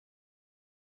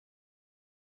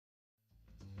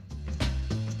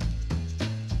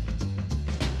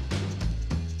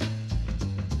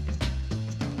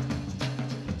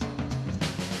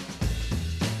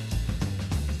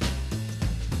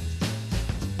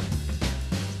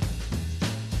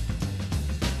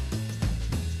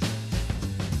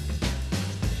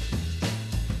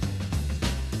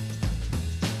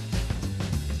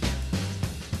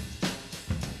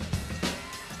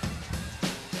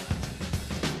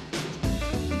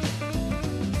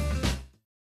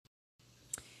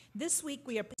This week,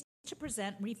 we are pleased to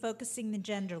present Refocusing the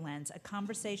Gender Lens, a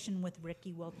conversation with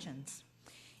Riki Wilchins,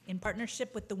 in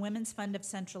partnership with the Women's Fund of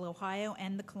Central Ohio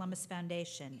and the Columbus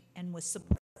Foundation, and with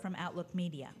support from Outlook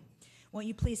Media. Won't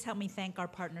you please help me thank our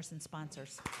partners and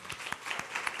sponsors?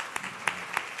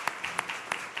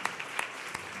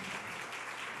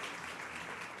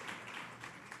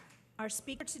 Our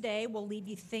speaker today will leave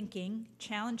you thinking,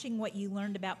 challenging what you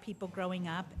learned about people growing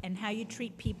up and how you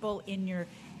treat people in your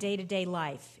day-to-day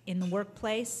life, in the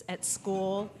workplace, at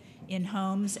school, in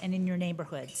homes, and in your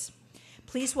neighborhoods.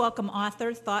 Please welcome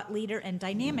author, thought leader, and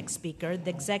dynamic speaker, the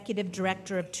executive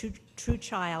director of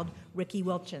TrueChild, Riki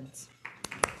Wilchins.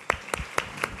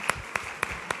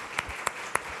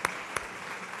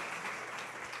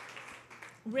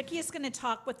 Riki is going to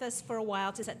talk with us for a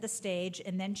while to set the stage,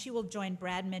 and then she will join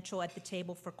Brad Mitchell at the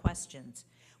table for questions.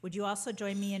 Would you also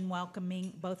join me in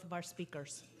welcoming both of our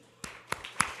speakers?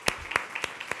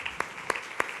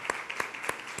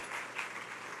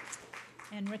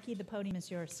 And Riki, the podium is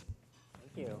yours.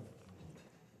 Thank you.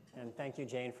 And thank you,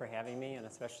 Jane, for having me, and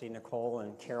especially Nicole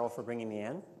and Carol for bringing me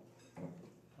in.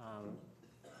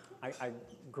 I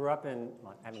grew up in,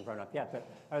 well, I haven't grown up yet, but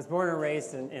I was born and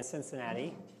raised in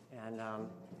Cincinnati. And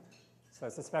so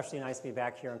it's especially nice to be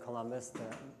back here in Columbus,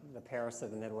 the Paris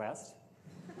of the Midwest.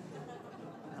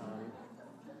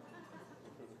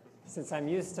 Since I'm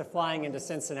used to flying into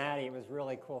Cincinnati, it was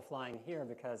really cool flying here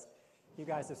because you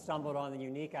guys have stumbled on the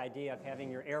unique idea of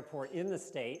having your airport in the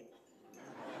state,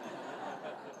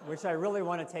 which I really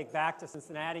want to take back to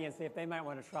Cincinnati and see if they might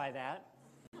want to try that.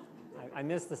 I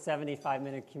missed the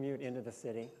 75-minute commute into the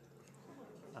city.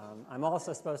 I'm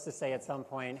also supposed to say at some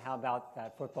point, how about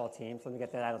that football team? So let me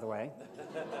get that out of the way.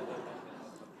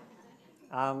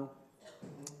 I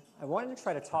wanted to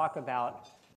try to talk about,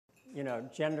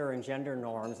 gender and gender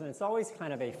norms, and it's always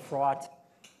kind of a fraught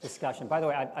discussion. By the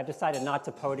way, I've decided not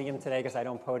to podium today because I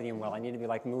don't podium well. I need to be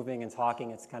like moving and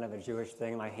talking. It's kind of a Jewish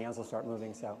thing. My hands will start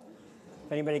moving, so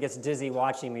if anybody gets dizzy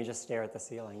watching me, just stare at the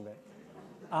ceiling. But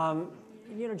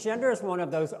gender is one of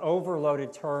those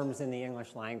overloaded terms in the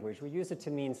English language. We use it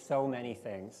to mean so many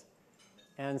things.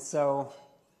 And so,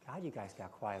 God, you guys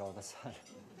got quiet all of a sudden.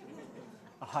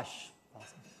 A hush.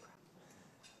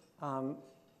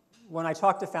 When I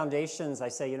talk to foundations, I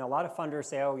say, a lot of funders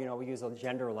say, we use a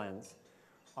gender lens.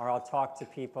 Or I'll talk to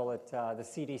people at the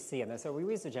CDC, and they say, we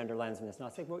use the gender lens in this. And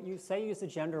I'll say, well, you say use the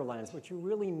gender lens. What you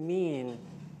really mean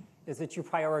is that you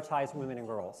prioritize women and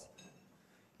girls.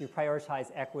 You prioritize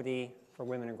equity for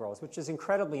women and girls, which is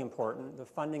incredibly important. The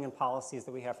funding and policies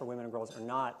that we have for women and girls are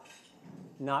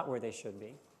not where they should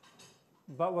be.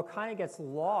 But what kind of gets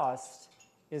lost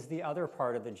is the other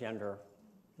part of the gender,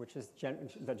 which is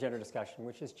the gender discussion,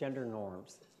 which is gender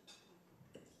norms.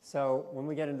 So when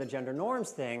we get into the gender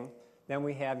norms thing, then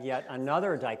we have yet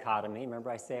another dichotomy. Remember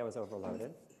I say I was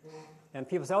overloaded. And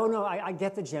people say, oh, no, I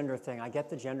get the gender thing. I get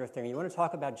the gender thing. You want to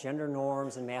talk about gender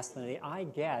norms and masculinity? I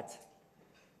get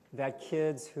that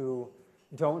kids who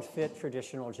don't fit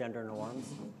traditional gender norms,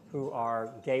 who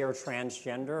are gay or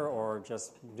transgender or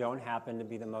just don't happen to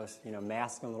be the most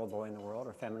masculine little boy in the world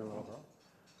or feminine little girl.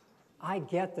 I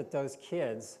get that those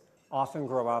kids often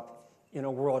grow up in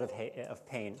a world of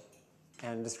pain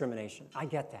and discrimination. I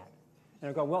get that. And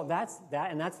I go, well, that's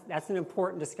an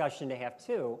important discussion to have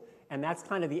too, and that's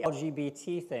kind of the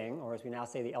LGBT thing, or as we now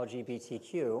say, the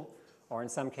LGBTQ, or in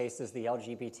some cases, the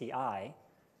LGBTI.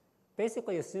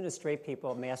 Basically, as soon as straight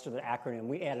people master the acronym,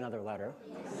 we add another letter.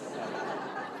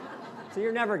 So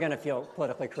you're never going to feel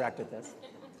politically correct at this.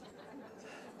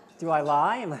 Do I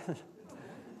lie?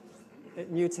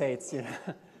 It mutates,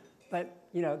 But,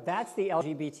 that's the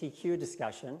LGBTQ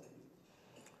discussion.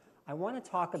 I want to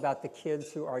talk about the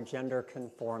kids who are gender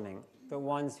conforming, the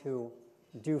ones who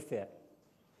do fit,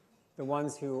 the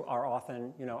ones who are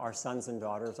often, our sons and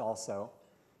daughters also,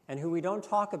 and who we don't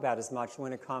talk about as much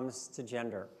when it comes to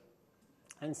gender.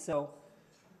 And so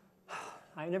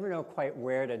I never know quite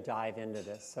where to dive into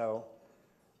this. So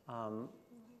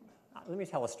let me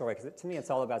tell a story, because to me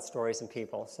it's all about stories and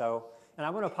people. And I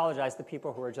want to apologize to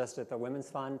people who are just at the Women's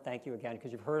Fund. Thank you again,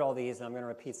 because you've heard all these, and I'm going to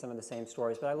repeat some of the same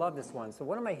stories. But I love this one. So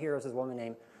one of my heroes is a woman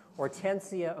named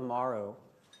Hortensia Amaro,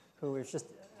 who is just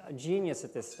a genius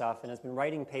at this stuff and has been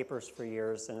writing papers for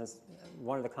years and is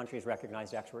one of the country's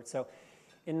recognized experts. So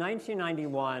in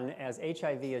 1991, as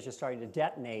HIV is just starting to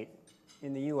detonate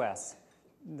in the US,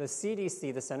 the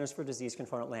CDC, the Centers for Disease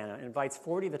Control in Atlanta, invites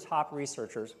 40 of the top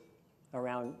researchers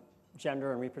around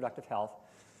gender and reproductive health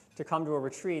to come to a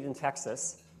retreat in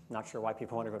Texas. Not sure why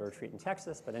people want to go to a retreat in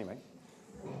Texas, but anyway.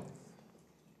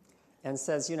 And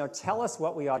says, tell us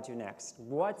what we ought to do next.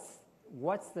 What's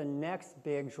the next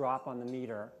big drop on the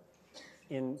meter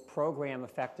in program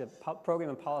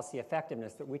and policy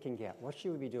effectiveness that we can get. What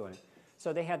should we be doing?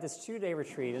 So they had this 2-day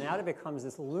retreat, and out of it comes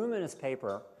this luminous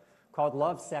paper called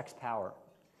Love, Sex, Power.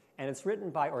 And it's written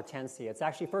by Hortensia. It's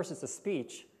actually, first it's a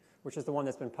speech, which is the one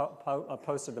that's been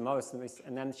posted the most,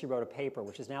 and then she wrote a paper,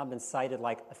 which has now been cited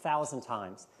like 1,000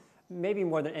 times, maybe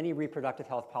more than any reproductive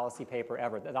health policy paper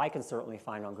ever that I can certainly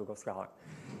find on Google Scholar.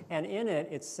 And in it,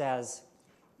 it says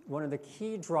one of the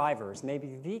key drivers,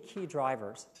 maybe the key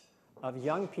drivers of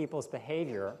young people's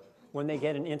behavior when they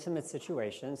get in intimate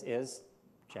situations is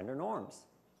gender norms,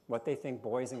 what they think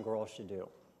boys and girls should do.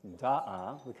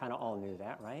 Duh, we kind of all knew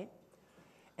that, right?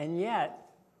 And yet,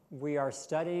 we are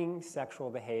studying sexual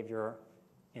behavior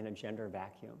in a gender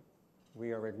vacuum.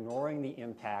 We are ignoring the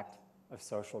impact of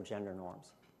social gender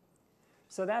norms.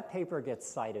 So that paper gets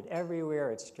cited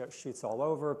everywhere. It shoots all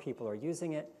over. People are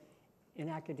using it. In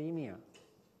academia,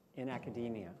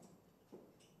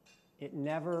 it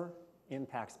never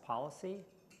impacts policy.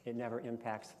 It never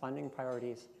impacts funding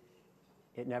priorities.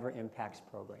 It never impacts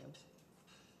programs.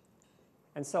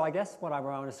 And so I guess what I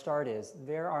want to start is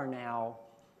there are now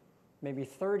maybe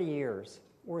 30 years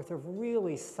worth of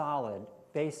really solid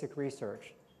basic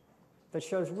research that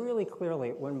shows really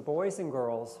clearly when boys and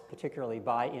girls particularly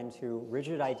buy into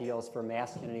rigid ideals for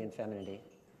masculinity and femininity,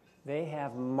 they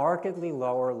have markedly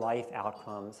lower life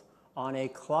outcomes on a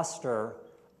cluster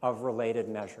of related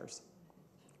measures.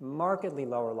 Markedly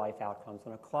lower life outcomes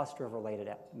on a cluster of related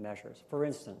measures. For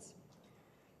instance,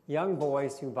 young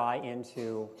boys who buy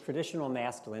into traditional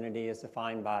masculinity as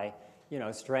defined by,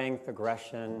 strength,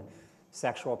 aggression,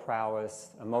 sexual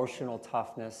prowess, emotional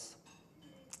toughness,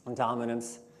 and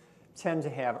dominance, tend to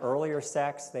have earlier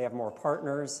sex. They have more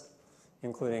partners,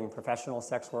 including professional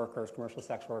sex workers, commercial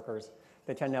sex workers.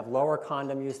 They tend to have lower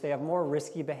condom use. They have more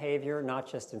risky behavior, not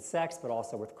just in sex, but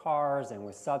also with cars and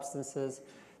with substances.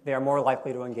 They are more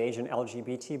likely to engage in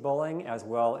LGBT bullying as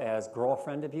well as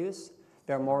girlfriend abuse.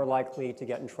 They're more likely to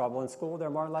get in trouble in school. They're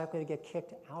more likely to get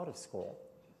kicked out of school.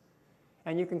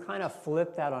 And you can kind of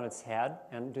flip that on its head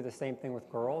and do the same thing with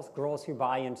girls. Girls who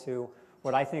buy into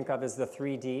what I think of as the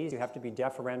 3 Ds. You have to be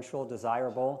deferential,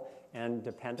 desirable, and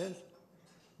dependent.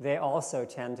 They also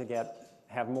tend to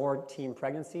have more teen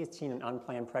pregnancies, teen and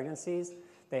unplanned pregnancies.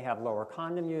 They have lower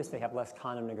condom use. They have less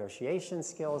condom negotiation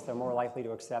skills. They're more likely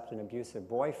to accept an abusive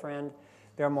boyfriend.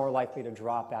 They're more likely to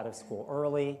drop out of school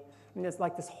early. I mean, it's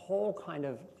like this whole kind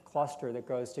of cluster that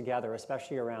goes together,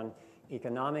 especially around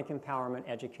economic empowerment,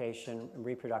 education,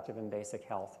 reproductive and basic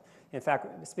health. In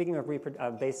fact, speaking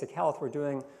of basic health, we're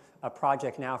doing a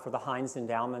project now for the Heinz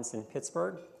Endowments in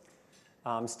Pittsburgh,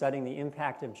 studying the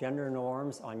impact of gender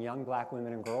norms on young black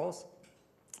women and girls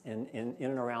in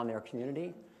and around their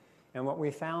community. And what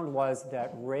we found was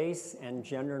that race and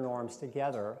gender norms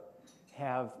together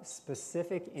have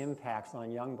specific impacts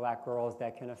on young black girls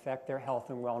that can affect their health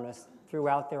and wellness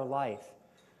throughout their life.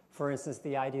 For instance,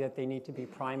 the idea that they need to be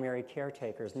primary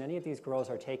caretakers. Many of these girls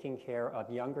are taking care of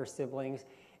younger siblings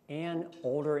and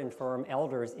older infirm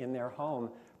elders in their home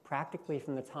practically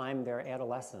from the time they're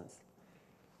adolescents.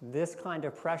 This kind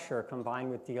of pressure, combined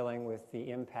with dealing with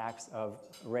the impacts of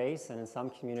race and in some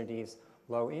communities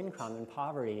low income and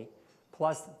poverty,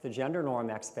 plus the gender norm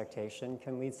expectation,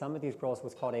 can lead some of these girls to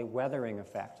what's called a weathering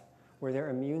effect, where their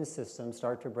immune systems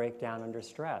start to break down under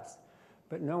stress.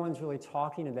 But no one's really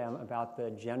talking to them about the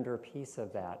gender piece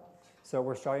of that. So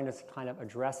we're starting to kind of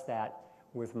address that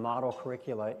with model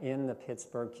curricula in the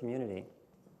Pittsburgh community.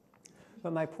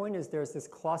 But my point is there's this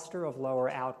cluster of lower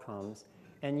outcomes,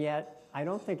 and yet I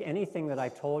don't think anything that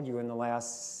I've told you in the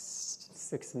last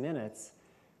 6 minutes,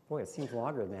 boy, it seems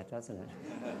longer than that, doesn't it?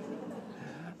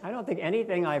 I don't think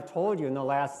anything I've told you in the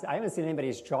last, I haven't seen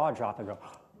anybody's jaw drop and go,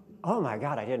 oh my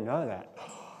God, I didn't know that.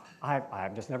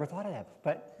 I've just never thought of that.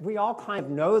 But we all kind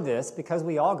of know this because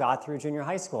we all got through junior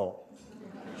high school.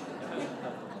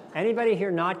 Anybody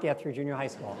here not get through junior high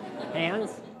school? Hands?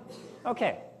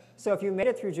 Okay, so if you made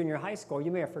it through junior high school,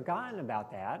 you may have forgotten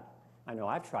about that. I know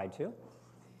I've tried to.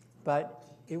 But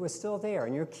it was still there,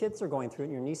 and your kids are going through it,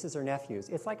 and your nieces or nephews.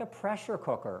 It's like a pressure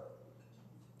cooker.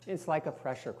 It's like a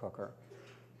pressure cooker.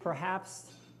 Perhaps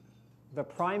the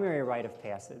primary rite of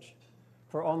passage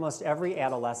for almost every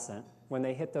adolescent when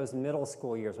they hit those middle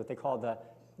school years, what they call the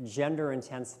gender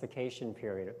intensification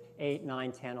period, 8,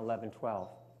 9, 10, 11, 12.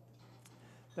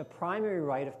 The primary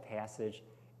rite of passage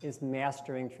is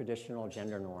mastering traditional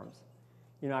gender norms.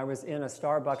 You know, I was in a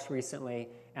Starbucks recently,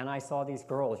 and I saw these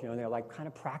girls, you know, they're like kind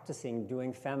of practicing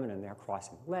doing feminine. They're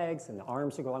crossing legs, and the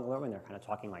arms are going low, and they're kind of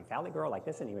talking like Valley Girl, like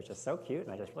this, and he was just so cute,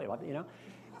 and I just really loved it, you know.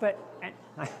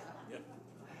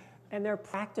 And they're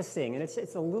practicing, and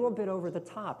it's a little bit over the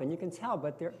top, and you can tell,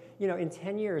 but they're, in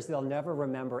 10 years, they'll never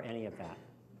remember any of that.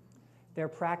 They're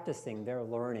practicing, they're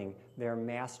learning, they're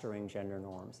mastering gender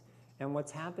norms. And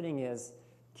what's happening is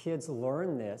kids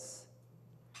learn this,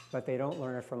 but they don't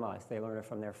learn it from us. They learn it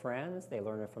from their friends, they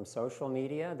learn it from social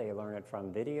media, they learn it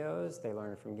from videos, they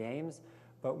learn it from games,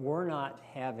 but we're not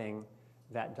having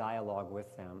that dialogue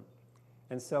with them.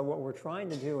 And so what we're trying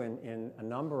to do in a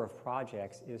number of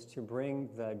projects is to bring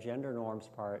the gender norms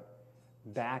part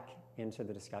back into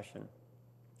the discussion.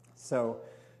 So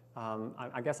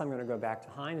I guess I'm going to go back to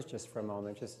Heinz just for a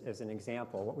moment, just as an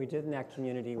example. What we did in that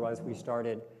community was we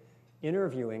started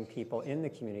interviewing people in the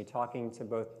community, talking to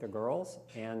both the girls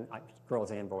and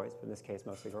boys, but in this case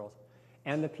mostly girls,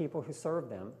 and the people who serve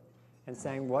them, and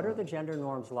saying, what are the gender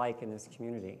norms like in this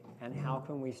community, and how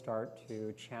can we start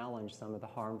to challenge some of the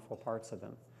harmful parts of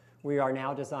them? We are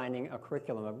now designing a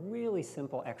curriculum of really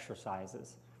simple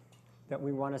exercises that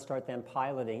we want to start them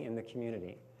piloting in the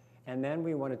community. And then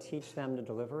we want to teach them to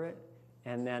deliver it,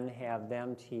 and then have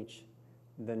them teach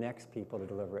the next people to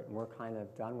deliver it. And we're kind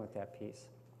of done with that piece.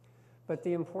 But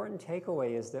the important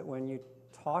takeaway is that when you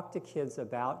talk to kids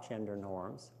about gender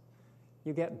norms,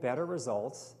 you get better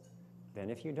results than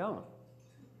if you don't.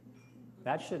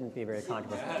 That shouldn't be very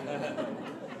controversial.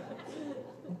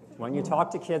 When you talk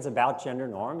to kids about gender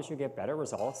norms, you get better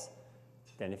results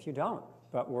than if you don't.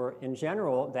 But in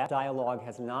general, that dialogue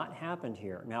has not happened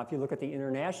here. Now, if you look at the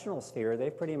international sphere,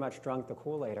 they've pretty much drunk the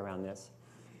Kool-Aid around this.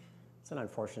 It's an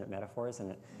unfortunate metaphor,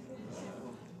 isn't it?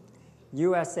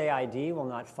 USAID will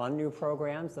not fund new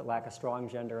programs that lack a strong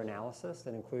gender analysis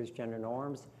that includes gender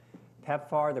norms.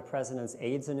 PEPFAR, the President's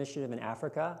AIDS initiative in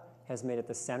Africa, has made it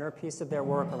the centerpiece of their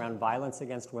work around violence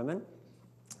against women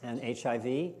and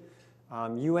HIV.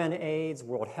 UNAIDS,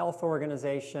 World Health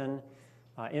Organization,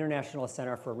 International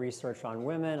Center for Research on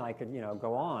Women, I could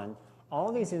go on.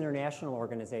 All these international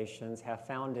organizations have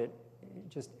found it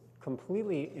just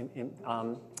completely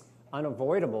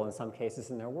unavoidable in some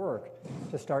cases in their work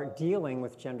to start dealing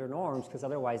with gender norms, because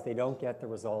otherwise they don't get the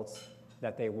results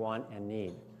that they want and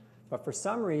need. But for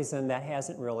some reason, that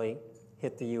hasn't really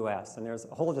hit the US. And there's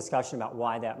a whole discussion about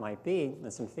why that might be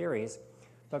and some theories.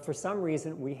 But for some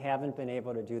reason, we haven't been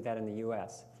able to do that in the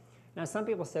US. Now, some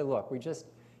people say, look, we just,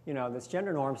 this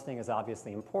gender norms thing is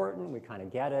obviously important. We kind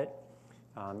of get it.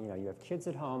 You have kids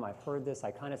at home. I've heard this.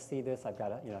 I kind of see this. I've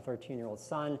got a 13-year-old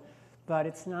son. But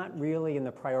it's not really in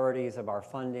the priorities of our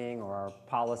funding or our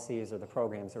policies or the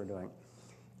programs we're doing.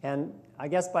 And I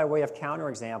guess by way of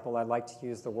counterexample, I'd like to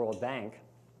use the World Bank,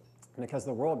 because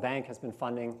the World Bank has been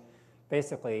funding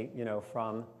basically,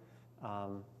 from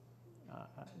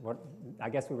what I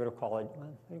guess we would call it,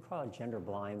 what do you call it, gender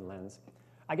blind lens.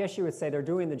 I guess you would say they're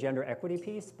doing the gender equity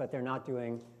piece, but they're not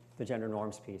doing the gender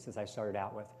norms piece, as I started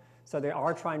out with. So they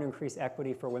are trying to increase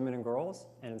equity for women and girls,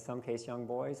 and in some cases young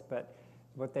boys, but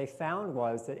what they found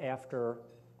was that after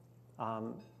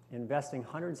investing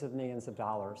hundreds of millions of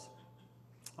dollars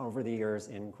over the years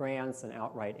in grants and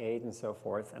outright aid and so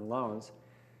forth and loans,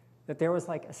 that there was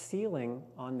like a ceiling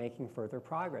on making further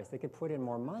progress. They could put in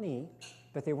more money,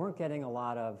 but they weren't getting a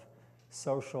lot of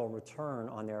social return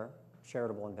on their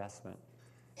charitable investment.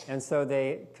 And so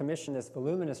they commissioned this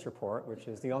voluminous report, which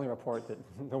is the only report that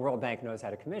the World Bank knows how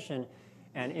to commission,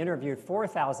 and interviewed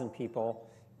 4,000 people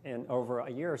in over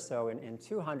a year or so in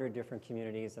 200 different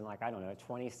communities in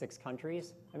 26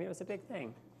 countries. I mean, it was a big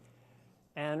thing.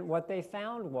 And what they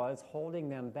found was holding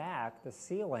them back, the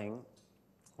ceiling,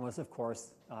 was, of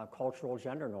course, cultural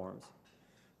gender norms.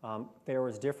 There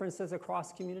was differences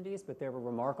across communities, but there were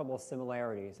remarkable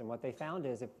similarities. And what they found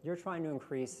is if you're trying to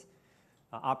increase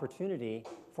opportunity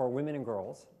for women and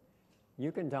girls,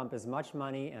 you can dump as much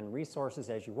money and resources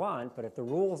as you want, but if the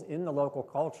rules in the local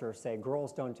culture say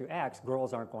girls don't do X,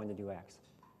 girls aren't going to do X.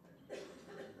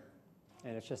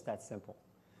 And it's just that simple.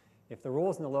 If the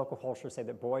rules in the local culture say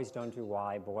that boys don't do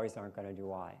Y, boys aren't going to do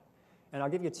Y. And I'll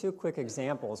give you two quick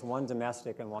examples, one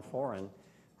domestic and one foreign.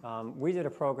 We did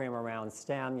a program around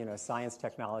STEM, science,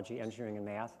 technology, engineering, and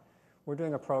math. We're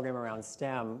doing a program around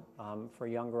STEM for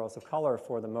young girls of color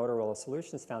for the Motorola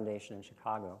Solutions Foundation in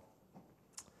Chicago.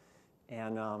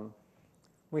 And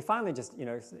we finally just,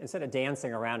 instead of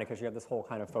dancing around it because you have this whole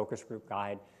kind of focus group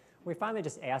guide, we finally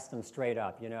just asked them straight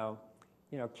up,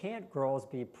 can't girls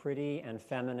be pretty and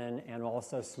feminine and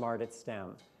also smart at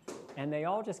STEM? And they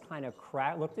all just kind of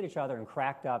looked at each other and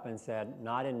cracked up and said,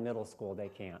 not in middle school, they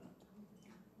can't.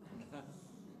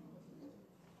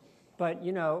 But,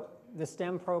 the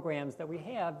STEM programs that we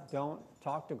have don't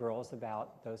talk to girls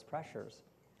about those pressures.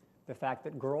 The fact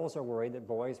that girls are worried that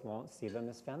boys won't see them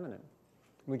as feminine.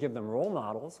 We give them role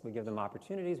models, we give them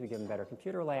opportunities, we give them better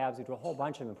computer labs, we do a whole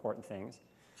bunch of important things.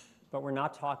 But we're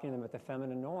not talking to them about the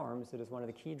feminine norms that is one of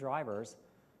the key drivers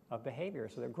of behavior.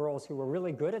 So that girls who were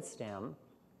really good at STEM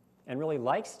and really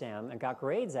liked STEM and got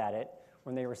grades at it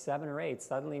when they were 7 or 8,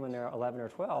 suddenly when they're 11 or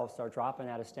 12, start dropping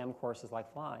out of STEM courses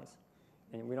like flies.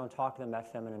 And we don't talk to them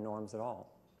about feminine norms at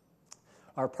all.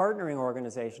 Our partnering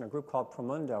organization, a group called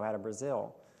Promundo out of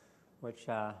Brazil, which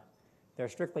they're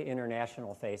strictly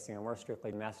international facing and we're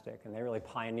strictly domestic, and they really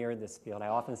pioneered this field. I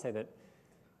often say that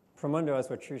Promundo is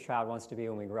what TrueChild wants to be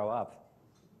when we grow up.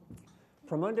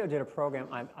 Promundo did a program,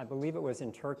 I believe it was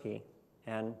in Turkey,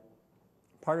 and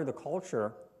part of the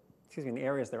culture, in the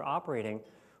areas they're operating,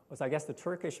 was I guess the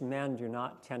Turkish men do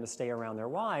not tend to stay around their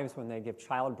wives when they give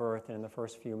childbirth in the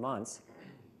first few months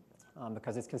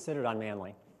because it's considered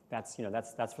unmanly. That's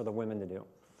for the women to do.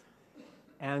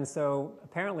 And so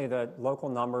apparently the local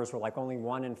numbers were like only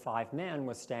 1 in 5 men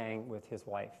was staying with his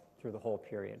wife through the whole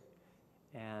period.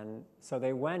 And so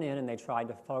they went in and they tried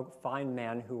to find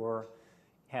men who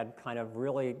had kind of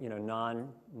really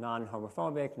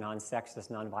non-homophobic, non-sexist,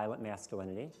 non-violent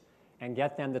masculinity, and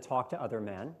get them to talk to other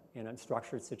men in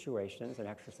structured situations and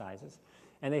exercises.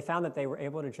 And they found that they were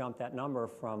able to jump that number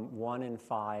from 1 in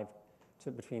 5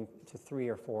 to 3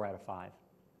 or 4 out of 5.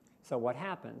 So what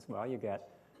happens? Well, you get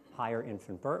higher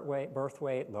infant birth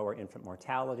weight, lower infant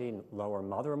mortality, lower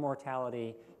mother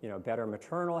mortality, better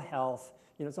maternal health.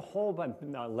 It's a whole bunch,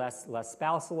 less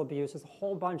spousal abuse. There's a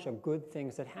whole bunch of good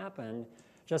things that happen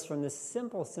just from this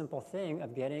simple thing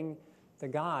of getting the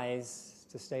guys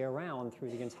to stay around through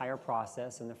the entire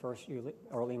process in the first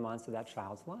early months of that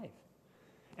child's life.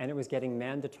 And it was getting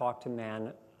men to talk to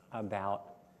men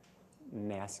about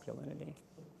masculinity.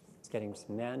 It's getting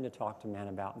men to talk to men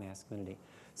about masculinity.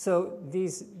 So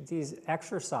these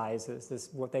exercises, this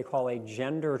what they call a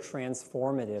gender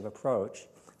transformative approach,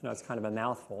 it's kind of a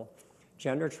mouthful.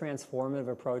 Gender transformative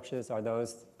approaches are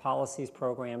those policies,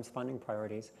 programs, funding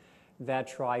priorities that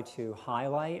try to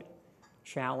highlight,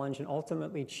 challenge, and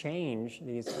ultimately change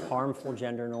these harmful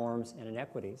gender norms and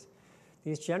inequities.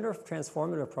 These gender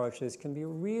transformative approaches can be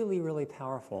really, really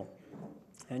powerful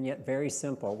and yet very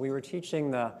simple. We were teaching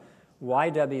the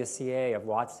YWCA of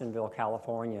Watsonville,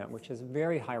 California, which has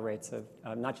very high rates of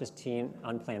not just teen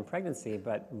unplanned pregnancy,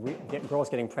 but girls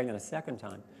getting pregnant a second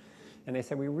time. And they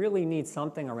said, we really need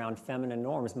something around feminine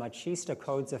norms. Machista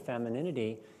codes of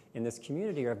femininity in this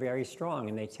community are very strong,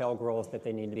 and they tell girls that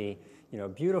they need to be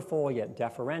beautiful yet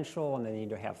deferential, and they need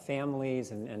to have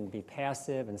families and be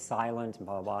passive and silent and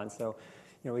blah, blah, blah. And so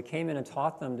we came in and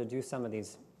taught them to do some of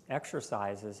these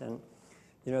exercises, and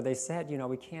they said,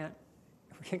 we can't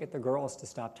get the girls to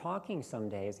stop talking some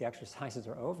days. The exercises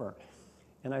are over.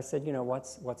 And I said,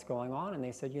 what's going on? And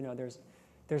they said,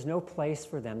 there's no place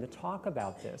for them to talk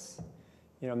about this.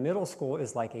 Middle school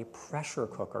is like a pressure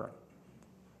cooker.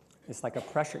 It's like a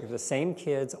pressure. You have the same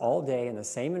kids all day in the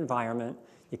same environment.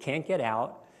 You can't get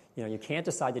out. You can't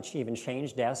decide to even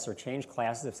change desks or change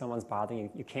classes if someone's bothering you.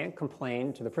 You can't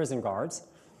complain to the prison guards,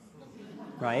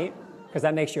 right? Because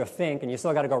that makes you think, and you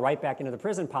still got to go right back into the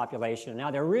prison population, and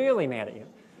now they're really mad at you.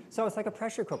 So it's like a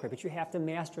pressure cooker, but you have to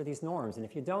master these norms, and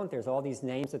if you don't, there's all these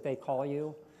names that they call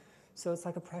you. So it's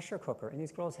like a pressure cooker, and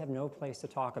these girls have no place to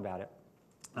talk about it.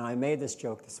 And I made this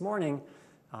joke this morning,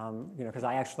 because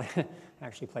I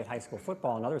actually played high school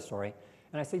football, another story,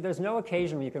 and I said, there's no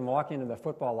occasion when you can walk into the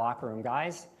football locker room.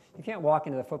 Guys, you can't walk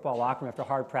into the football locker room after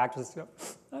hard practice and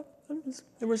go,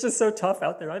 it was just so tough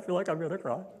out there, I feel like I'm going to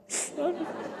cry.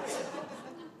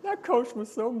 That coach was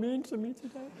so mean to me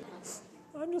today.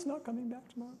 I'm just not coming back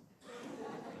tomorrow.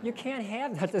 You can't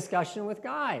have that discussion with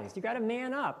guys. You got to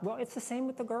man up. Well, it's the same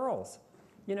with the girls.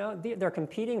 They're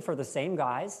competing for the same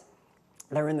guys.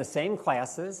 They're in the same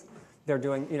classes. They're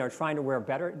doing, trying to wear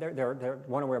better. They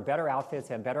want to wear better outfits,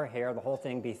 have better hair, the whole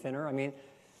thing, be thinner. I mean,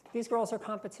 these girls are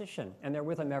competition, and they're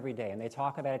with them every day, and they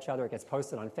talk about each other. It gets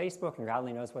posted on Facebook, and God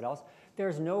only knows what else.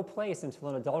 There's no place until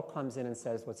an adult comes in and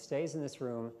says, what stays in this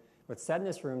room, what's said in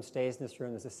this room stays in this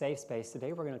room. There's a safe space.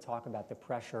 Today we're going to talk about the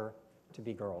pressure to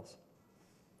be girls.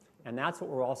 And that's what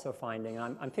we're also finding.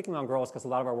 And I'm picking on girls because a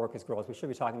lot of our work is girls. We should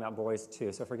be talking about boys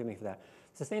too, so forgive me for that.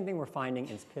 It's the same thing we're finding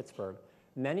in Pittsburgh.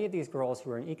 Many of these girls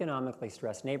who are in economically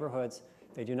stressed neighborhoods,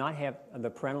 they do not have the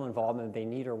parental involvement they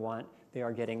need or want. They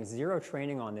are getting zero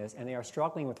training on this, and they are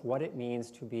struggling with what it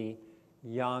means to be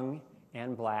young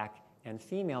and black and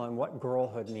female and what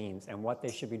girlhood means and what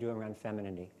they should be doing around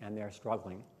femininity, and they're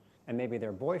struggling. And maybe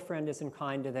their boyfriend isn't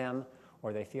kind to them,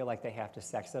 or they feel like they have to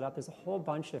sex it up. There's a whole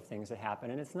bunch of things that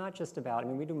happen, and it's not just about,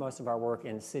 we do most of our work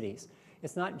in cities.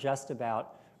 It's not just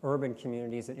about urban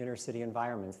communities and inner city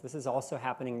environments. This is also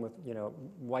happening with,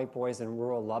 white boys in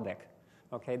rural Lubbock,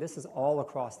 Okay, this is all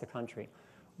across the country.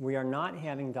 We are not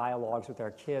having dialogues with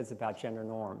our kids about gender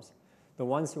norms. The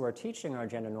ones who are teaching our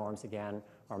gender norms, again,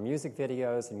 are music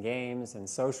videos and games and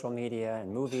social media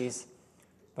and movies,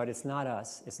 but it's not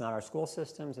us. It's not our school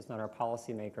systems. It's not our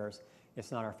policymakers.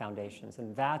 It's not our foundations.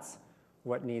 And that's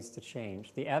what needs to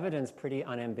change. The evidence pretty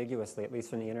unambiguously, at least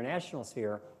from the international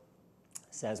sphere,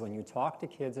 says when you talk to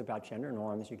kids about gender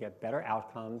norms, you get better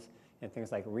outcomes in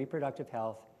things like reproductive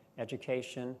health,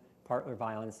 education, partner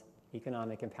violence,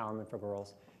 economic empowerment for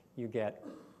girls. You get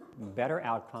better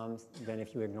outcomes than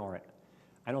if you ignore it.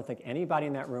 I don't think anybody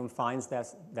in that room finds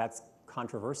that's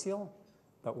controversial,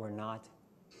 but we're not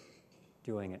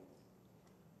doing it.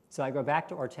 So I go back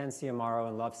to Hortensia Morrow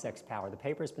and Love, Sex, Power. The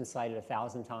paper's been cited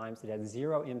 1,000 times. It had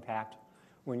zero impact.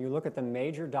 When you look at the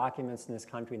major documents in this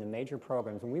country, the major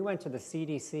programs, when we went to the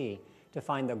CDC to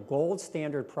find the gold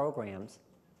standard programs,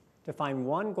 to find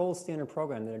one gold standard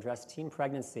program that addressed teen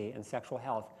pregnancy and sexual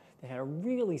health that had a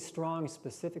really strong,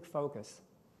 specific focus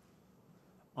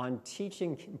on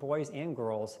teaching boys and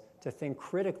girls to think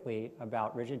critically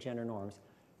about rigid gender norms.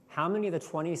 How many of the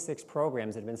 26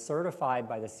 programs that have been certified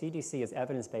by the CDC as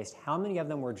evidence-based, how many of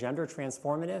them were gender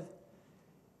transformative?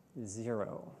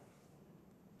 Zero.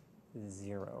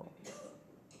 Zero.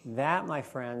 That, my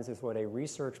friends, is what a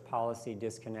research policy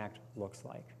disconnect looks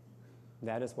like.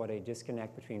 That is what a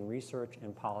disconnect between research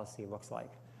and policy looks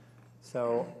like.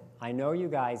 So I know you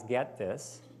guys get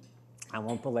this. I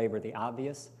won't belabor the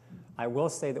obvious. I will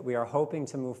say that we are hoping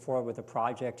to move forward with a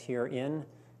project here in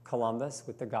Columbus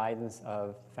with the guidance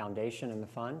of Foundation and the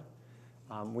fund.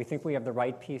 We think we have the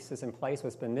right pieces in place.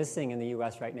 What's been missing in the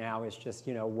US right now is just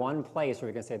one place where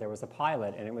we can say there was a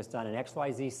pilot and it was done in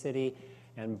XYZ city,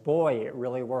 and boy, it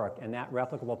really worked. And that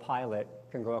replicable pilot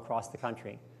can go across the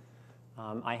country.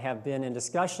 I have been in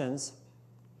discussions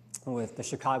with the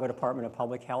Chicago Department of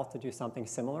Public Health to do something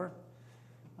similar.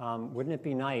 Wouldn't it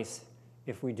be nice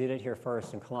if we did it here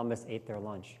first and Columbus ate their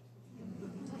lunch?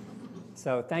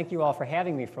 So thank you all for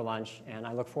having me for lunch, and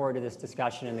I look forward to this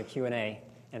discussion in the Q&A.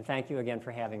 And thank you again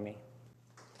for having me.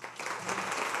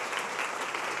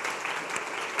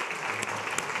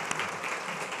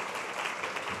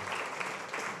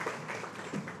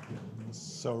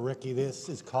 So, Riki, this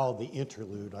is called the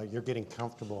interlude. You're getting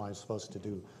comfortable. I'm supposed to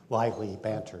do lively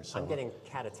banter. So I'm getting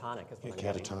catatonic. You're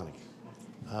catatonic.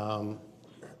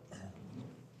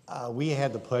 We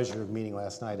had the pleasure of meeting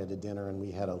last night at a dinner, and we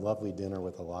had a lovely dinner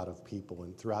with a lot of people.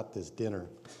 And throughout this dinner,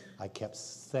 I kept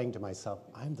saying to myself,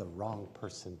 I'm the wrong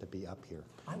person to be up here.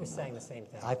 I was saying the same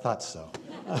thing. I thought so.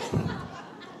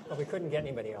 But we couldn't get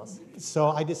anybody else. So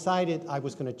I decided I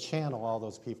was going to channel all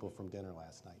those people from dinner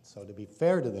last night. So to be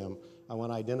fair to them, I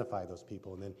want to identify those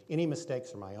people. And then any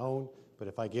mistakes are my own, but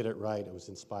if I get it right, it was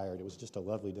inspired. It was just a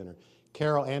lovely dinner.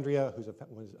 Carol Andrea, who's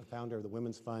was a founder of the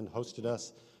Women's Fund, hosted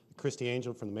us. Christy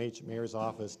Angel from the Mayor's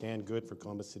Office, Dan Good for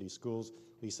Columbus City Schools,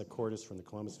 Lisa Cordes from the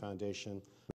Columbus Foundation,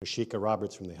 Rashika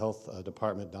Roberts from the Health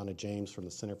Department, Donna James from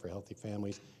the Center for Healthy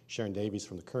Families, Sharon Davies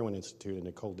from the Kerwin Institute, and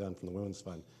Nicole Dunn from the Women's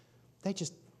Fund.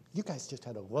 You guys just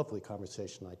had a lovely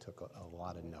conversation. I took a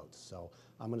lot of notes, so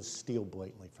I'm going to steal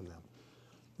blatantly from them.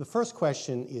 The first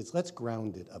question is, let's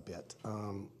ground it a bit,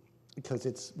 because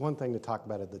it's one thing to talk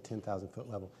about at the 10,000-foot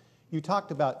level. You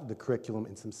talked about the curriculum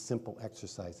and some simple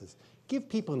exercises. Give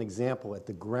people an example at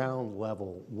the ground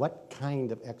level. What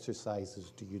kind of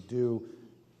exercises do you do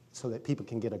so that people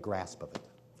can get a grasp of it?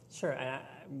 Sure.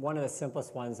 One of the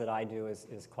simplest ones that I do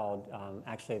is called,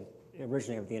 actually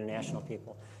originally of the international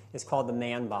people, is called the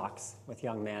man box with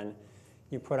young men.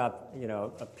 You put up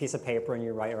a piece of paper and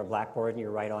you write, or a blackboard, and you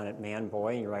write on it man,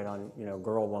 boy, and you write on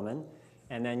girl, woman.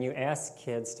 And then you ask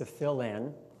kids to fill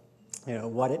in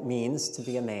what it means to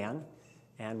be a man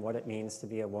and what it means to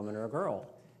be a woman or a girl.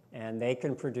 And they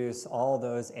can produce all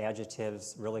those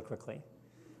adjectives really quickly.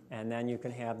 And then you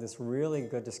can have this really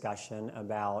good discussion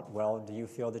about, well, do you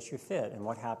feel that you fit? And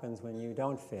what happens when you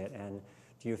don't fit? And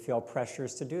do you feel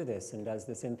pressures to do this? And does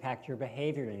this impact your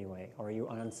behavior in any way? Or are you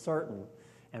uncertain?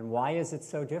 And why is it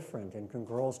so different? And can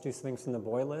girls do things from the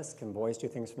boy list? Can boys do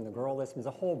things from the girl list? There's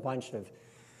a whole bunch of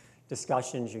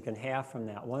discussions you can have from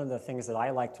that. One of the things that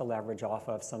I like to leverage off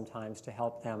of sometimes to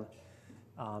help them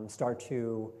start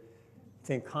to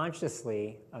think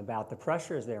consciously about the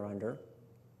pressures they're under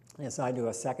is I do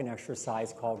a second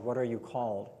exercise called What Are You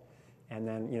Called? And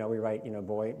then we write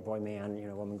boy,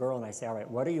 man, woman, girl, and I say, all right,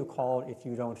 what are you called if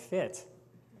you don't fit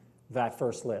that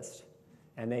first list?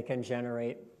 And they can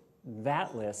generate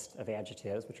that list of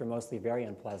adjectives, which are mostly very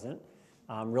unpleasant,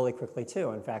 really quickly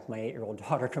too. In fact, my 8-year-old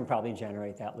daughter can probably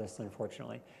generate that list,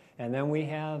 unfortunately. And then we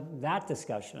have that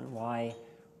discussion. Why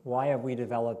Why have we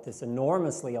developed this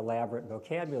enormously elaborate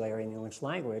vocabulary in the English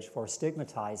language for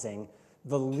stigmatizing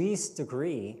the least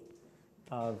degree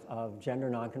of gender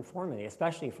nonconformity,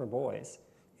 especially for boys?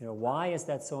 You know, why is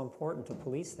that so important to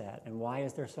police that? And why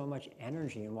is there so much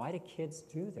energy? And why do kids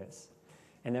do this?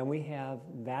 And then we have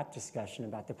that discussion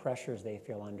about the pressures they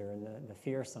feel under and the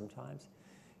fear sometimes.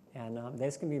 And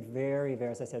this can be very,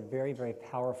 very, as I said, very, very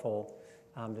powerful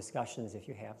discussions if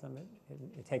you have them.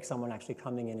 It takes someone actually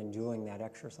coming in and doing that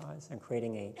exercise and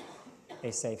creating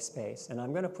a safe space. And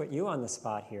I'm going to put you on the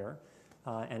spot here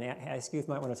and ask you if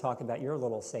you might want to talk about your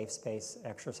little safe space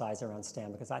exercise around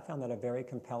STEM, because I found that a very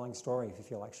compelling story if you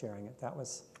feel like sharing it. That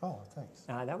was... Oh, thanks.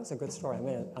 That was a good story. I'm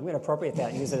going to appropriate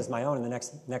that and use it as my own in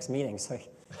the next meeting, so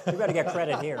you better get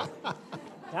credit here.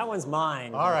 That one's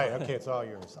mine. All right, okay, it's all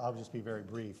yours. I'll just be very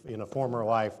brief. In a former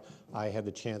life, I had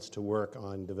the chance to work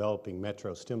on developing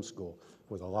Metro STEM School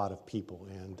with a lot of people.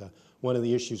 And one of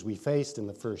the issues we faced in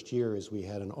the first year is we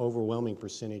had an overwhelming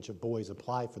percentage of boys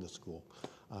apply for the school.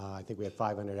 I think we had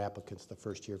 500 applicants the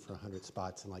first year for 100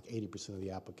 spots, and like 80% of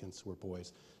the applicants were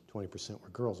boys, 20% were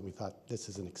girls, and we thought this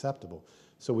isn't acceptable.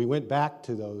 So we went back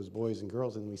to those boys and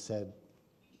girls and we said,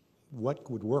 what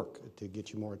would work to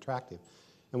get you more attractive?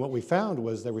 And what we found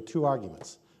was there were two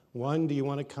arguments. One, do you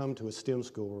want to come to a STEM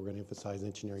school where we're going to emphasize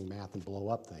engineering, math, and blow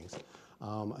up things?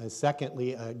 And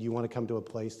secondly, do you want to come to a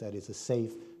place that is a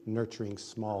safe, nurturing,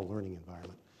 small learning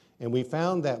environment? And we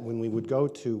found that when we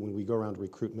go around to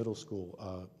recruit middle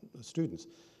school students,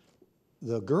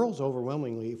 the girls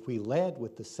overwhelmingly, if we led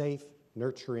with the safe,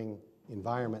 nurturing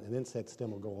environment and then said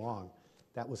STEM will go along,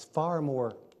 that was far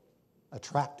more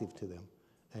attractive to them.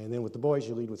 And then with the boys,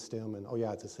 you lead with STEM, and oh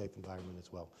yeah, it's a safe environment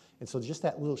as well. And so just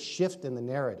that little shift in the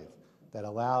narrative that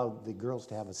allowed the girls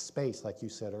to have a space, like you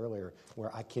said earlier,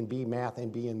 where I can be math and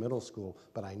be in middle school,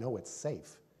 but I know it's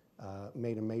safe,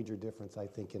 made a major difference, I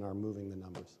think, in our moving the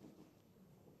numbers.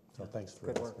 So thanks for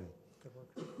asking. Good work.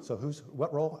 So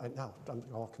what role? No, I'm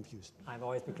all confused. I've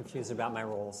always been confused about my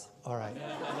roles. All right.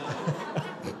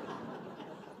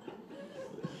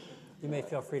 You may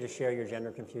feel free to share your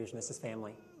gender confusion. This is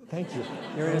family. Thank you.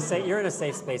 You're in a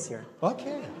safe space here.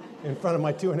 Okay. In front of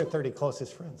my 230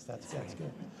 closest friends. That's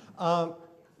good.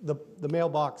 The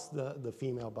mailbox, the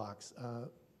female box.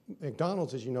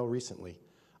 McDonald's, as you know, recently,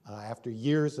 after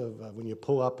years of when you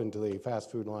pull up into the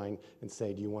fast food line and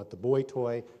say, do you want the boy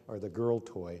toy or the girl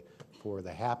toy for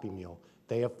the Happy Meal,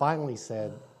 they have finally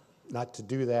said not to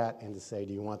do that and to say,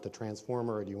 do you want the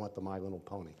Transformer or do you want the My Little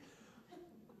Pony?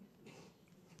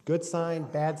 Good sign,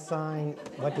 bad sign,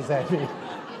 what does that mean?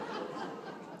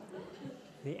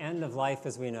 The end of life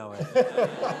as we know it.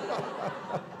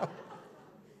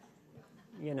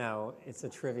 You know, it's a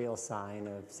trivial sign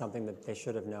of something that they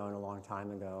should have known a long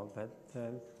time ago. But,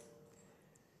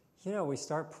 you know, we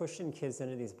start pushing kids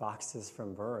into these boxes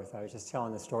from birth. I was just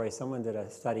telling the story. Someone did a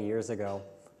study years ago.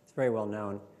 It's very well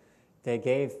known. They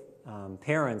gave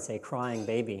parents a crying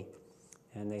baby,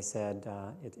 and they said,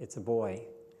 it's a boy.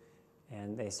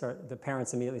 And the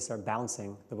parents immediately start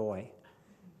bouncing the boy.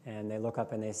 And they look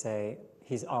up and they say,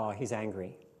 he's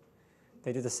angry.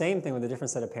 They do the same thing with a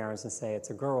different set of parents and say, it's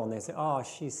a girl, and they say, oh,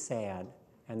 she's sad.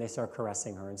 And they start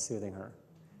caressing her and soothing her.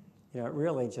 You know, it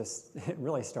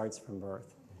really starts from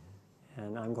birth.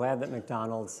 And I'm glad that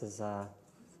McDonald's is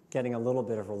getting a little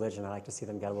bit of religion. I'd like to see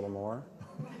them get a little more.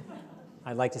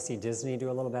 I'd like to see Disney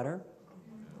do a little better.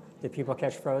 Did people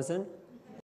catch Frozen?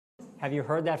 Have you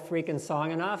heard that freaking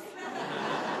song enough?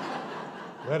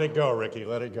 Let it go, Ricky,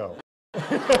 let it go.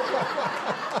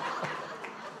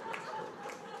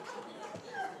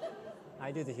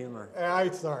 I do the humor.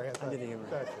 I'm sorry. I do the humor.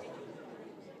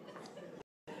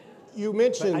 You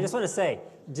mentioned... But I just want to say,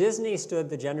 Disney stood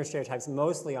the gender stereotypes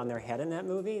mostly on their head in that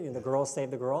movie. You know, the girl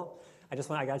saved the girl. I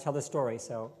got to tell this story.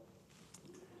 So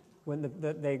when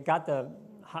they got the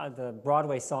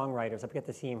Broadway songwriters, I forget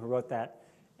the team who wrote that,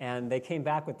 and they came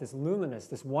back with this luminous,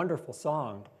 this wonderful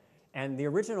song. And the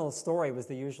original story was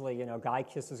the usually, you know, guy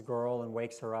kisses girl and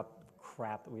wakes her up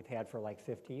crap that we've had for like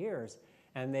 50 years.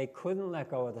 And they couldn't let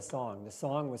go of the song. The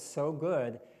song was so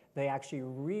good, they actually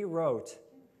rewrote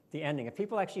the ending. Have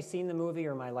people actually seen the movie,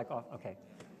 or am I like, oh, okay.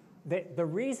 The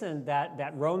reason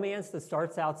that romance that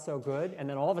starts out so good, and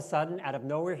then all of a sudden, out of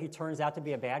nowhere, he turns out to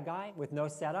be a bad guy with no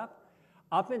setup,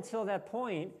 up until that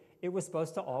point, it was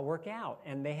supposed to all work out.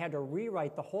 And they had to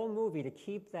rewrite the whole movie to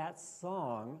keep that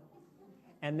song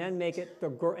and then make it the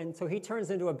girl. And so he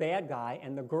turns into a bad guy,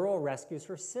 and the girl rescues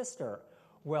her sister.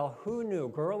 Well, who knew?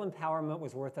 Girl empowerment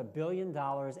was worth $1 billion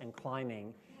and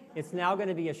climbing. It's now going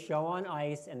to be a show on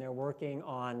ice, and they're working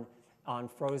on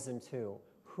Frozen 2.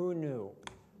 Who knew?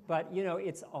 But, you know,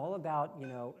 it's all about, you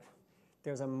know,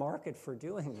 there's a market for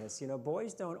doing this. You know,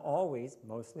 boys don't always,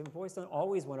 mostly boys don't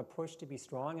always want to push to be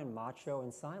strong and macho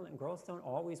and silent. Girls don't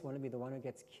always want to be the one who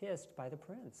gets kissed by the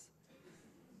prince.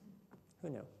 Who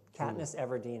knew? Katniss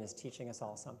Everdeen is teaching us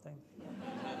all something.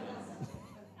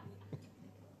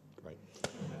 Right.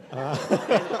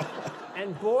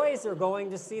 And boys are going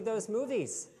to see those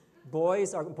movies.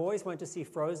 Boys went to see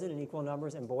Frozen in equal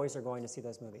numbers, and boys are going to see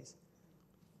those movies.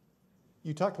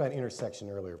 You talked about intersection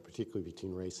earlier, particularly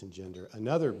between race and gender.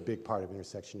 Another big part of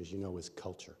intersection, as you know, is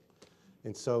culture.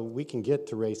 And so we can get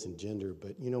to race and gender,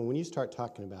 but you know, when you start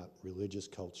talking about religious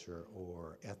culture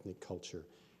or ethnic culture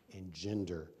and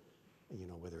gender, you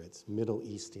know, whether it's Middle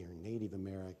Eastern, Native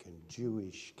American,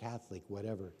 Jewish, Catholic,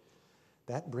 whatever,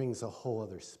 that brings a whole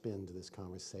other spin to this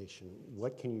conversation.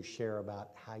 What can you share about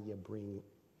how you bring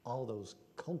all those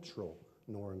cultural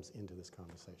norms into this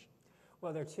conversation?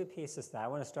 Well, there are two pieces to that. I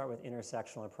want to start with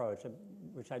intersectional approach,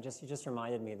 which you just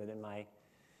reminded me that in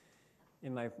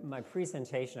my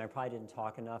presentation, I probably didn't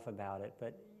talk enough about it.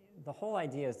 But the whole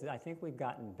idea is that I think we've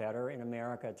gotten better in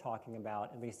America talking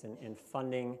about, at least in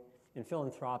funding, in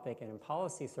philanthropic and in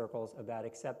policy circles, about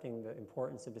accepting the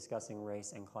importance of discussing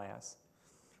race and class.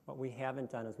 What we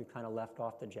haven't done is we've kind of left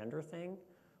off the gender thing,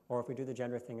 or if we do the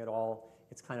gender thing at all,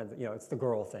 it's kind of, you know, it's the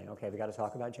girl thing. Okay, we got to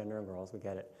talk about gender and girls, we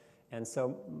get it. And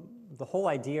so the whole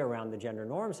idea around the gender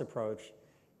norms approach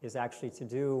is actually to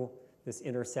do this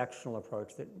intersectional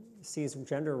approach that sees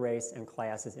gender, race, and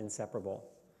class as inseparable.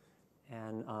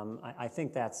 And I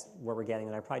think that's where we're getting,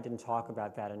 and I probably didn't talk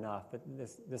about that enough, but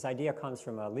this idea comes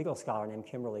from a legal scholar named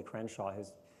Kimberly Crenshaw,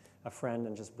 who's a friend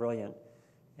and just brilliant.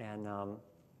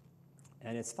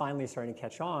 And it's finally starting to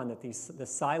catch on that the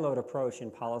siloed approach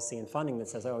in policy and funding that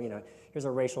says, oh, you know, here's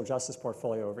a racial justice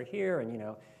portfolio over here, and, you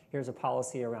know, here's a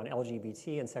policy around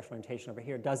LGBT and sexual orientation over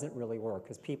here, doesn't really work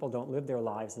because people don't live their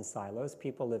lives in silos.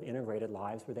 People live integrated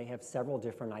lives where they have several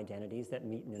different identities that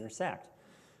meet and intersect.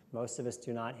 Most of us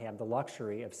do not have the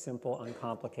luxury of simple,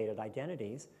 uncomplicated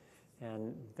identities,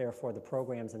 and therefore the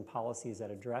programs and policies that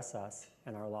address us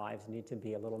and our lives need to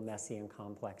be a little messy and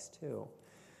complex too.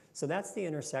 So that's the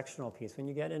intersectional piece. When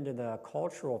you get into the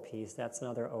cultural piece, that's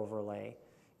another overlay.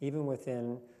 Even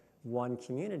within one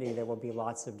community, there will be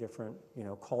lots of different, you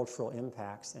know, cultural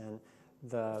impacts. And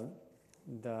the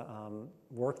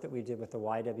work that we did with the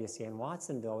YWCA in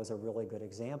Watsonville is a really good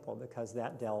example because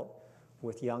that dealt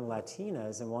with young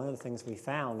Latinas. And one of the things we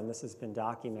found, and this has been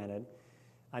documented,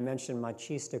 I mentioned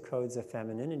machista codes of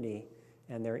femininity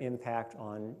and their impact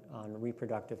on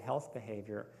reproductive health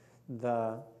behavior.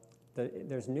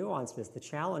 There's nuance to this. The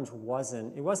challenge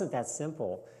wasn't that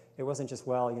simple. It wasn't just,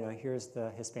 well, you know, here's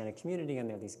the Hispanic community and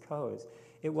there are these codes.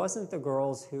 It wasn't the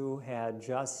girls who had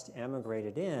just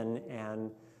emigrated in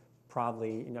and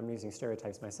probably, and I'm using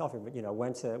stereotypes myself here, but, you know,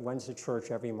 went to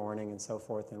church every morning and so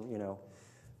forth, and, you know,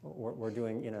 we're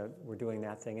doing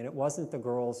that thing. And it wasn't the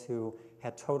girls who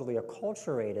had totally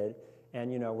acculturated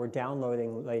and, you know, were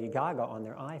downloading Lady Gaga on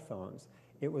their iPhones.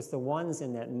 It was the ones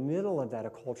in that middle of that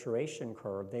acculturation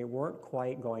curve. They weren't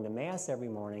quite going to mass every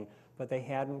morning, but they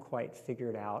hadn't quite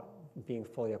figured out being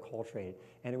fully acculturated.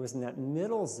 And it was in that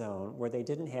middle zone where they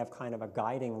didn't have kind of a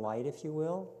guiding light, if you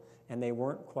will, and they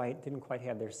didn't quite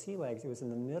have their sea legs. It was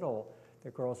in the middle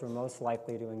that girls were most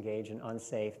likely to engage in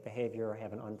unsafe behavior or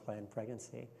have an unplanned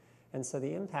pregnancy. And so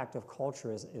the impact of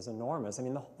culture is enormous. I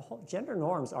mean, the whole gender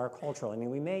norms are cultural. I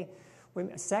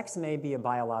mean, sex may be a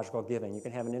biological given. You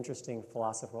can have an interesting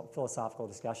philosophical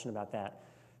discussion about that.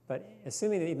 But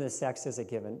assuming that even the sex is a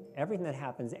given, everything that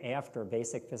happens after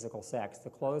basic physical sex, the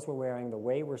clothes we're wearing, the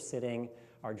way we're sitting,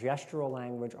 our gestural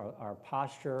language, our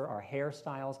posture, our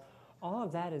hairstyles, all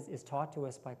of that is taught to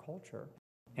us by culture.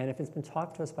 And if it's been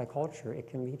taught to us by culture, it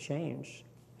can be changed.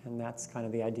 And that's kind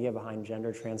of the idea behind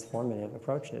gender transformative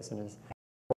approaches. And as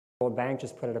the World Bank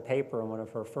just put out a paper, and one of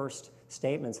her first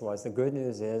statements was, the good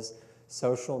news is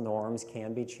social norms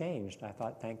can be changed. I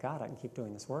thought, thank God, I can keep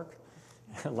doing this work.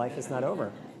 Life is not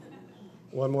over.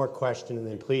 One more question, and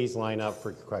then please line up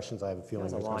for questions. I have a feeling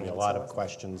there's going to be a lot of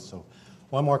questions. So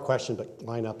one more question, but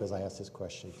line up as I ask this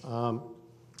question.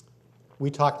 We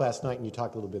talked last night, and you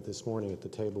talked a little bit this morning at the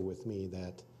table with me,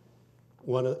 that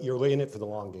you're in it for the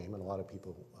long game, and a lot of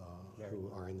people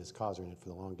who are in this cause are in it for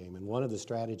the long game. And one of the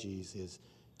strategies is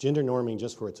gender norming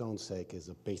just for its own sake is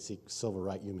a basic civil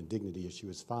right, human dignity issue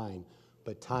is fine,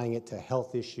 but tying it to a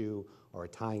health issue or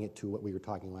tying it to what we were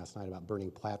talking last night about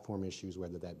burning platform issues,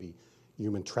 whether that be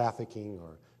human trafficking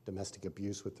or domestic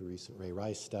abuse with the recent Ray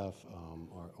Rice stuff,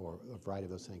 or a variety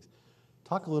of those things.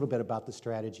 Talk a little bit about the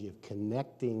strategy of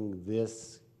connecting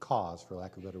this cause, for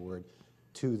lack of a better word,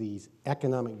 to these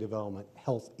economic development,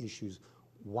 health issues.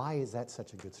 Why is that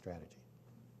such a good strategy?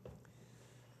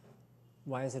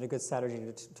 Why is it a good strategy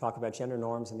to talk about gender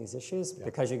norms and these issues? Yeah.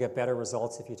 Because you get better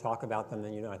results if you talk about them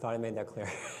than you know. I thought I made that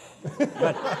clear.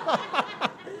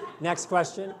 But, next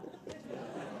question.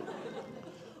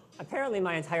 Apparently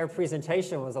my entire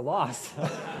presentation was a loss.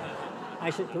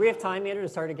 Do we have time, Andrew, to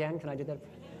start again? Can I do that?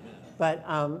 But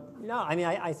no, I mean,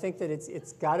 I think that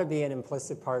it's got to be an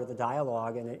implicit part of the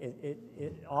dialogue, and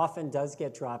it often does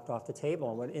get dropped off the table.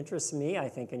 And what interests me, I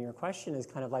think, in your question is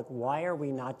kind of like, why are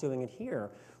we not doing it here?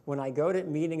 When I go to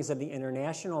meetings of the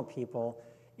international people,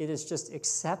 it is just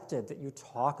accepted that you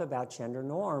talk about gender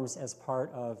norms as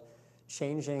part of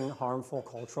changing harmful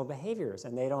cultural behaviors,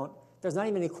 and there's not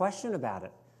even any question about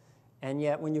it. And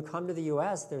yet, when you come to the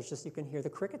US, you can hear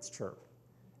the crickets chirp.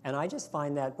 And I just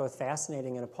find that both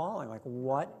fascinating and appalling. Like,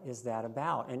 what is that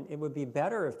about? And it would be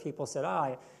better if people said,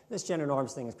 this gender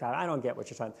norms thing is crap. I don't get what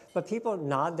you're trying. But people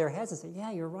nod their heads and say, yeah,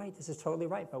 you're right. This is totally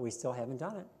right. But we still haven't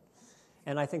done it.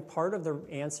 And I think part of the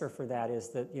answer for that is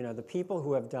that, the people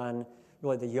who have done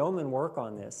really the yeoman work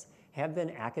on this have been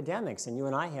academics. And you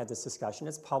and I had this discussion.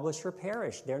 It's publish or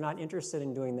perish. They're not interested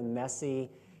in doing the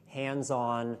messy,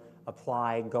 hands-on,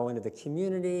 applied, go into the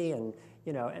community, and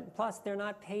plus they're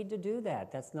not paid to do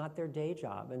that. That's not their day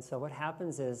job. And so what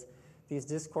happens is these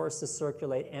discourses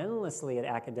circulate endlessly at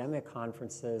academic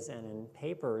conferences and in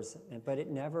papers, but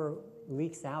it never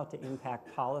leaks out to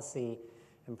impact policy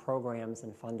and programs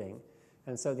and funding.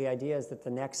 And so the idea is that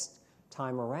the next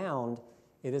time around,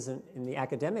 it isn't in the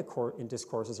academic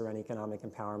discourses around economic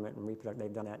empowerment and reproductive,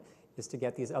 they've done that, is to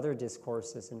get these other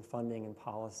discourses in funding and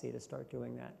policy to start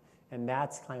doing that. And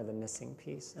that's kind of the missing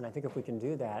piece. And I think if we can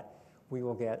do that, we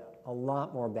will get a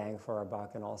lot more bang for our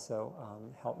buck and also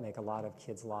help make a lot of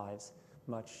kids' lives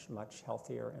much, much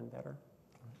healthier and better.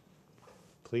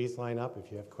 Please line up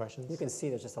if you have questions. You can see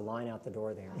there's just a line out the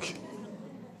door there.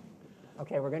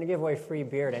 Okay, we're going to give away free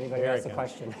beer to anybody who has a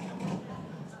question.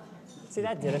 See,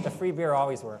 that did it. The free beer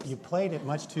always works. You played it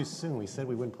much too soon. We said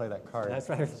we wouldn't play that card. That's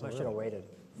right. I should have waited.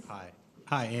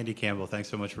 Hi, Andy Campbell. Thanks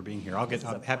so much for being here.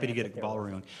 I'm happy to get a ball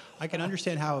rolling. I can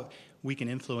understand how we can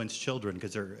influence children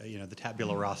because they're, the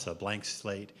tabula rasa, blank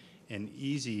slate, and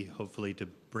easy, hopefully, to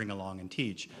bring along and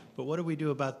teach. But what do we do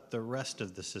about the rest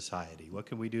of the society? What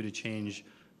can we do to change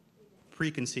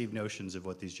preconceived notions of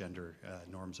what these gender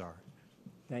norms are?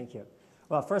 Thank you.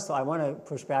 Well, first of all, I want to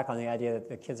push back on the idea that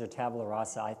the kids are tabula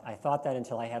rasa. I thought that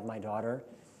until I had my daughter.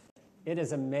 It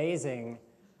is amazing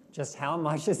just how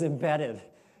much is embedded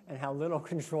and how little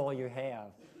control you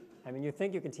have. I mean, you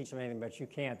think you can teach them anything, but you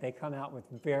can't. They come out with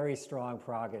very strong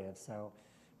prerogatives. So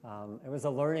it was a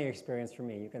learning experience for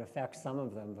me. You can affect some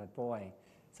of them, but boy,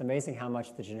 it's amazing how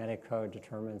much the genetic code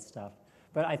determines stuff.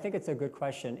 But I think it's a good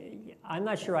question. I'm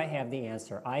not sure I have the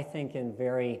answer. I think in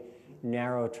very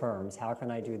narrow terms, how can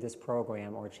I do this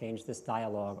program or change this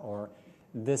dialogue or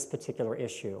this particular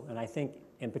issue? And I think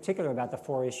in particular about the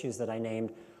 4 issues that I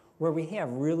named, where we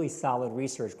have really solid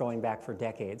research going back for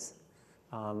decades.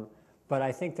 But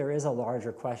I think there is a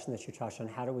larger question that you touched on,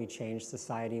 how do we change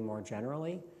society more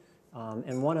generally?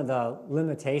 And one of the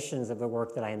limitations of the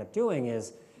work that I end up doing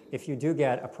is if you do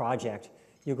get a project,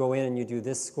 you go in and you do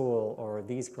this school or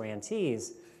these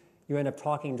grantees, you end up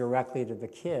talking directly to the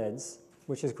kids,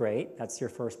 which is great. That's your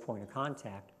first point of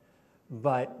contact.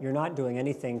 But you're not doing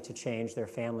anything to change their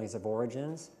families of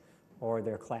origins or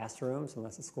their classrooms,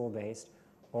 unless it's school-based,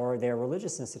 or their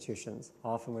religious institutions,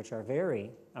 often which are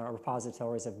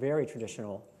repositories of very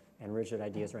traditional and rigid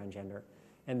ideas around gender.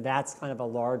 And that's kind of a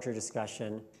larger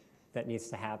discussion that needs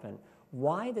to happen.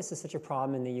 Why this is such a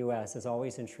problem in the US has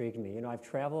always intrigued me. I've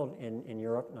traveled in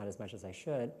Europe, not as much as I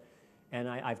should, and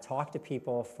I've talked to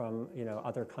people from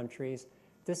other countries.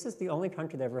 This is the only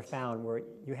country they've ever found where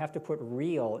you have to put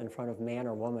real in front of man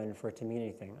or woman for it to mean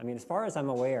anything. I mean, as far as I'm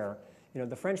aware,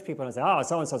 the French people don't say, oh,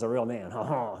 so-and-so's a real man.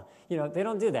 They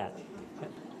don't do that.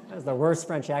 That was the worst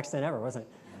French accent ever, wasn't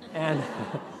it?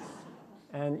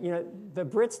 And the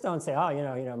Brits don't say,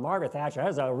 oh, Margaret Thatcher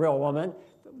is a real woman.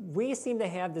 We seem to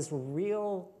have this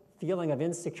real feeling of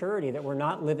insecurity that we're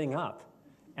not living up.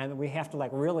 And we have to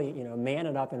really, man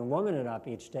it up and woman it up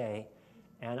each day.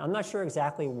 And I'm not sure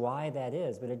exactly why that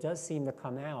is, but it does seem to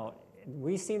come out.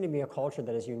 We seem to be a culture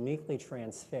that is uniquely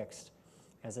transfixed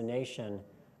as a nation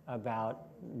about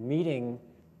meeting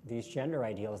these gender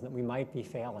ideals, and that we might be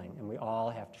failing, and we all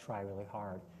have to try really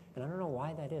hard. And I don't know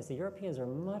why that is. The Europeans are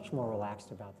much more relaxed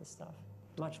about this stuff,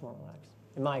 much more relaxed,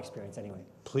 in my experience anyway.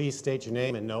 Please state your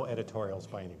name and no editorials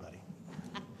by anybody.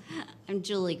 I'm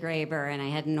Julie Graber, and I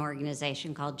had an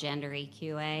organization called Gender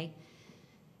EQA,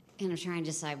 and I'm trying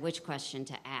to decide which question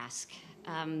to ask.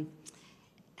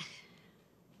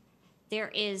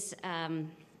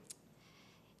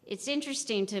 it's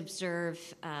interesting to observe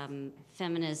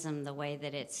feminism the way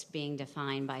that it's being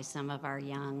defined by some of our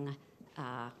young,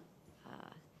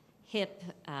 hip,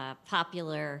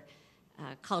 popular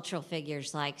cultural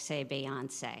figures like, say,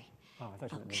 Beyonce. Oh, I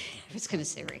thought you meant me. I was going to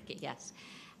say Riki, yes.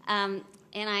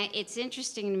 It's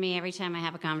interesting to me every time I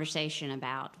have a conversation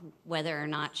about whether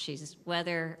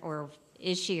or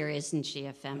is she or isn't she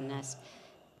a feminist.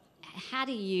 How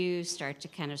do you start to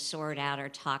kind of sort out or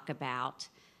talk about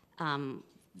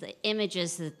the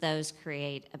images that those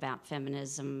create about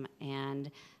feminism and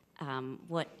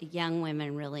what young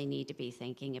women really need to be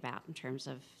thinking about in terms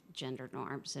of gender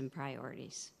norms and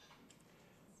priorities?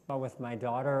 Well, with my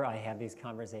daughter, I have these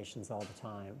conversations all the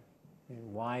time.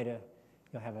 And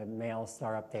you'll have a male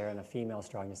star up there and a female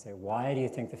star, and you say, why do you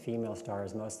think the female star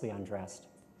is mostly undressed?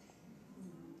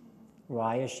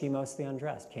 Why is she mostly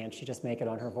undressed? Can't she just make it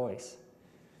on her voice?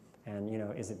 And,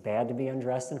 is it bad to be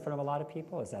undressed in front of a lot of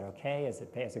people? Is that okay? Is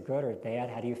it good or bad?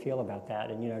 How do you feel about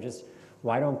that? And, just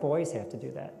why don't boys have to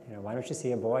do that? Why don't you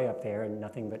see a boy up there and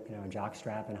nothing but, a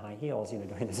jockstrap and high heels, doing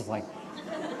this? Is like,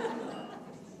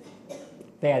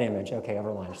 bad image. Okay,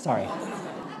 over lunch. Sorry.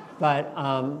 But,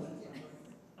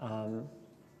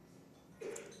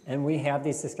 and we have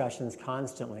these discussions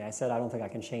constantly. I said I don't think I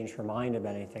can change her mind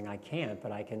about anything. I can't,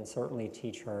 but I can certainly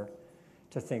teach her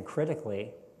to think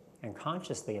critically and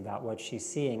consciously about what she's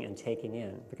seeing and taking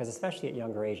in. Because especially at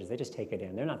younger ages, they just take it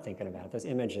in. They're not thinking about it. Those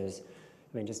images,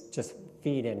 just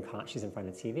feed in. She's in front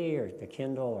of the TV or the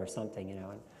Kindle or something,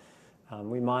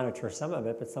 And we monitor some of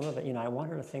it, but some of it, I want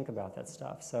her to think about that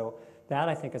stuff. So that,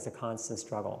 I think, is a constant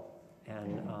struggle.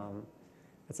 And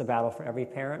it's a battle for every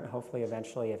parent. Hopefully,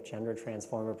 eventually, if gender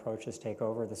transformative approaches take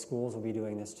over, the schools will be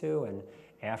doing this too, and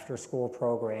after-school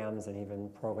programs and even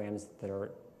programs that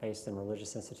are based in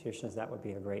religious institutions, that would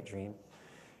be a great dream.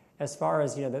 As far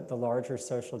as the larger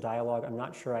social dialogue, I'm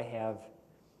not sure I have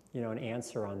an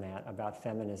answer on that about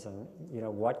feminism.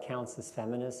 What counts as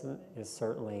feminism is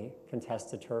certainly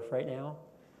contested turf right now.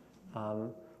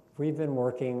 We've been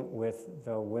working with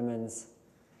the Women's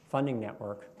Funding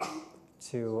Network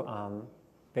to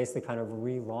basically kind of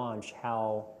relaunch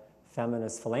how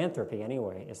feminist philanthropy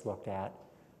anyway is looked at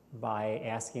by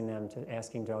asking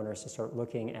donors to start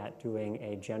looking at doing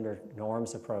a gender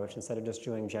norms approach instead of just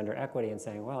doing gender equity and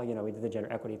saying, well, we did the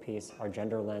gender equity piece, our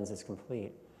gender lens is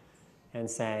complete. And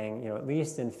saying, at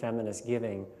least in feminist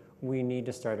giving, we need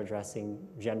to start addressing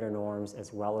gender norms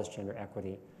as well as gender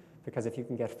equity. Because if you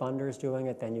can get funders doing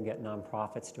it, then you get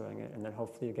nonprofits doing it, and then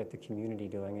hopefully you get the community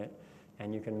doing it,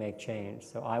 and you can make change.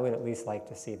 So I would at least like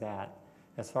to see that.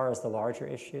 As far as the larger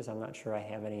issues, I'm not sure I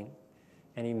have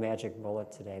any magic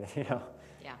bullet today. Yeah.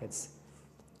 It's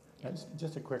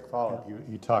Just a quick follow-up. Yeah.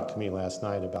 You talked to me last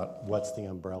night about what's the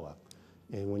umbrella.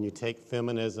 And when you take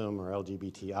feminism or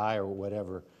LGBTI or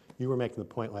whatever, you were making the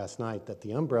point last night that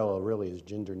the umbrella really is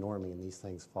gender norming and these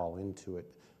things fall into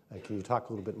it. Can you talk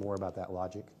a little bit more about that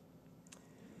logic?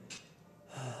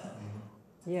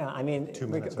 Yeah, 2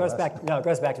 minutes it goes or back. No, it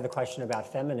goes back to the question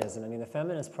about feminism. The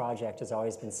feminist project has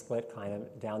always been split kind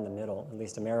of down the middle, at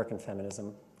least American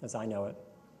feminism, as I know it.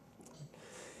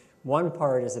 One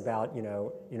part is about,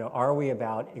 are we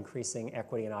about increasing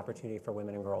equity and opportunity for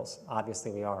women and girls?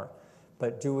 Obviously, we are.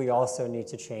 But do we also need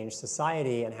to change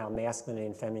society and how masculinity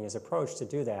and femininity is approached to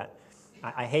do that?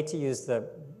 I hate to use the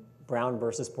Brown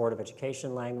versus Board of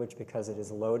Education language because it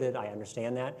is loaded. I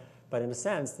understand that. But in a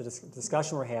sense, the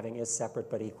discussion we're having is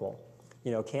separate but equal.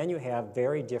 Can you have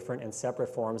very different and separate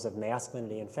forms of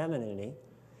masculinity and femininity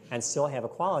and still have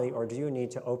equality, or do you need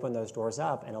to open those doors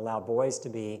up and allow boys to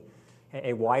be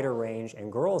a wider range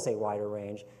and girls a wider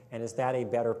range, and is that a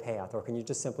better path? Or can you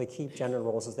just simply keep gender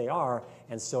roles as they are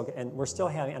and we're still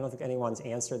having, I don't think anyone's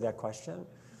answered that question,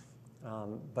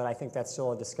 but I think that's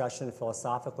still a discussion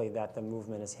philosophically that the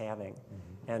movement is having.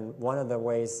 Mm-hmm. And one of the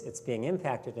ways it's being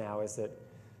impacted now is that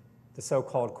the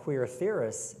so-called queer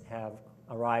theorists have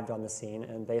arrived on the scene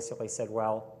and basically said,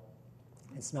 well,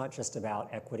 it's not just about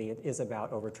equity, it is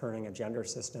about overturning a gender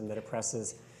system that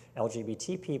oppresses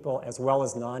LGBT people as well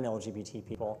as non-LGBT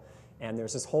people. And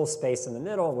there's this whole space in the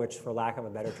middle, which for lack of a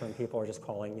better term, people are just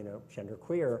calling, gender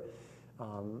queer.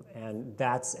 And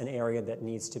that's an area that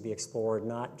needs to be explored,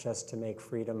 not just to make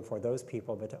freedom for those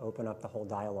people, but to open up the whole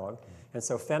dialogue. And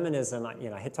so feminism, I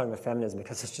hate talking about feminism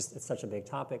because it's such a big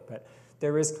topic, but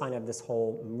there is kind of this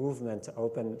whole movement to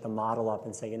open the model up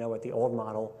and say, what, the old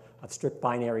model of strict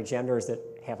binary genders that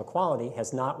have equality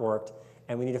has not worked,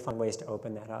 and we need to find ways to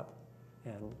open that up.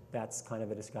 And that's kind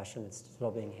of a discussion that's still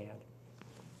being had.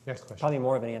 Next question. Probably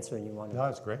more of an answer than you wanted. No,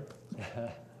 that's great.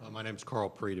 My name's Carl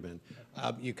Priedemann.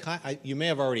 You may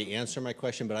have already answered my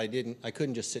question, but I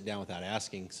couldn't just sit down without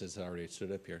asking since I already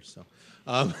stood up here. So,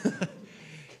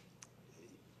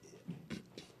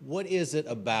 what is it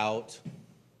about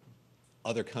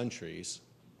other countries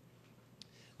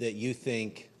that you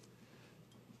think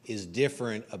is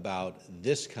different about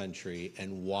this country,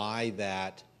 and why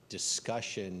that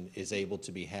discussion is able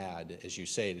to be had? As you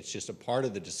say, it's just a part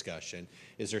of the discussion.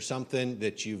 Is there something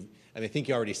that I think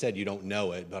you already said you don't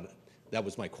know it, but that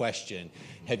was my question.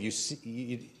 Have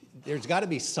there's got to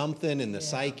be something in the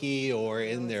psyche or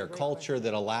in their culture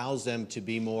that allows them to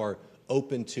be more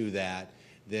open to that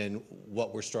than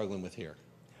what we're struggling with here?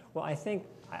 Well, I think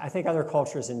other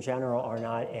cultures in general are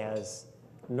not as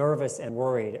nervous and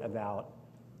worried about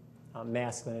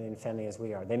masculinity and femininity as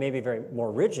we are. They may be very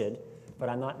more rigid, but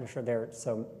I'm not sure they're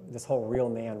this whole real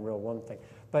man, real woman thing.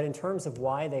 But in terms of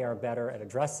why they are better at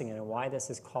addressing it and why this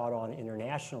is caught on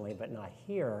internationally but not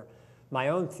here, my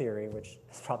own theory, which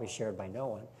is probably shared by no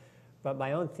one, but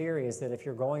my own theory is that if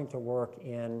you're going to work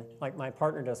in, like my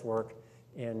partner does work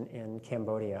in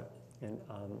Cambodia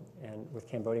and with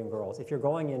Cambodian girls, if you're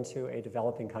going into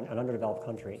an underdeveloped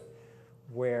country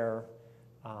where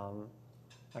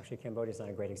actually, Cambodia is not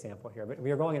a great example here, but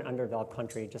we are going in an underdeveloped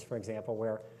country, just for example,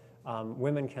 where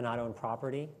women cannot own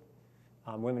property,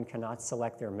 women cannot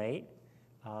select their mate,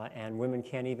 and women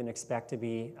can't even expect to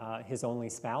be his only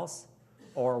spouse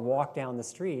or walk down the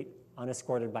street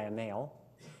unescorted by a male,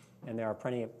 and there are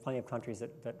plenty of countries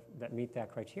that meet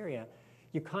that criteria.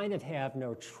 You kind of have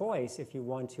no choice if you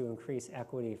want to increase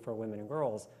equity for women and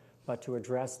girls, but to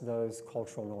address those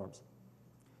cultural norms.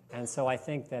 And so I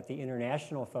think that the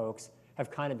international folks have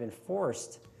kind of been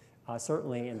forced,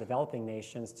 certainly in developing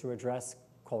nations, to address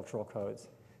cultural codes,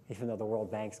 even though the World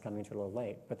Bank's coming to it a little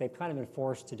late. But they've kind of been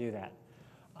forced to do that.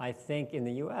 I think in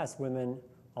the US, women,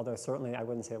 although certainly I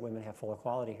wouldn't say that women have full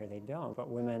equality here, they don't, but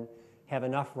women have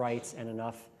enough rights and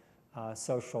enough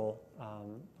social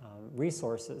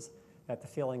resources that the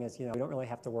feeling is, we don't really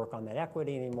have to work on that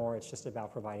equity anymore. It's just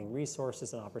about providing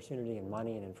resources and opportunity and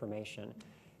money and information.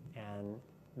 And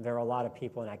there are a lot of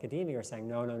people in academia who are saying,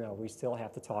 no, we still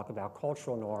have to talk about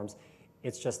cultural norms.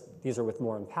 It's just, these are with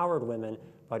more empowered women,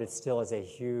 but it still is a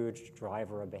huge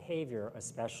driver of behavior,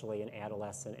 especially in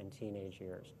adolescent and teenage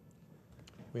years.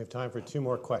 We have time for 2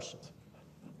 more questions.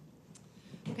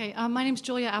 Okay, my name's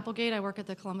Julia Applegate. I work at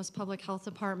the Columbus Public Health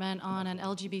Department on an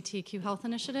LGBTQ health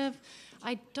initiative.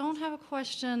 I don't have a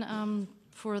question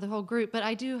for the whole group, but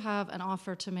I do have an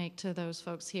offer to make to those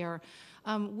folks here.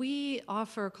 We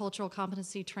offer cultural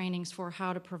competency trainings for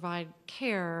how to provide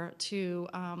care to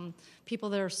people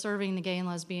that are serving the gay and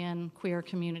lesbian queer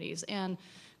communities. And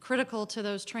critical to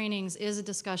those trainings is a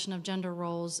discussion of gender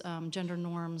roles, gender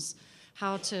norms,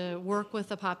 how to work with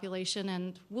the population.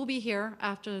 And we'll be here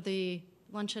after the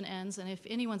luncheon ends. And if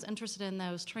anyone's interested in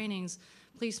those trainings,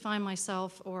 please find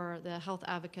myself or the health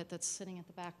advocate that's sitting at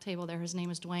the back table there. His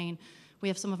name is Dwayne. We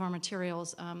have some of our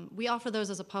materials. We offer those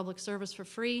as a public service for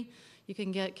free. You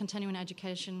can get continuing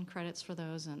education credits for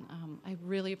those, and I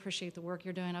really appreciate the work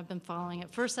you're doing. I've been following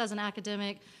it first as an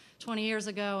academic 20 years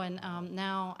ago, and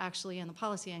now actually in the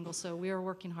policy angle, so we are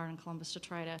working hard in Columbus to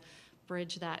try to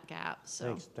bridge that gap.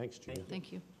 So Thanks, Julia.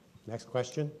 thank you. Next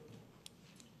question.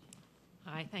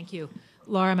 Hi, thank you.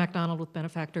 Laura MacDonald with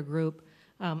Benefactor Group.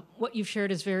 What you've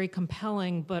shared is very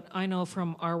compelling, but I know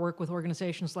from our work with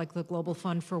organizations like the Global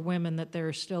Fund for Women that there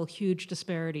are still huge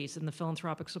disparities in the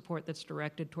philanthropic support that's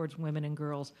directed towards women and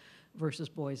girls versus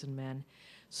boys and men.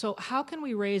 So how can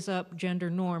we raise up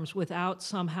gender norms without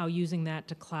somehow using that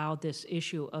to cloud this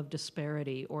issue of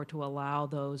disparity, or to allow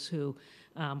those who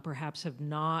perhaps have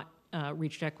not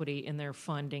reached equity in their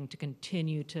funding to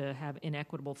continue to have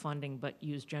inequitable funding, but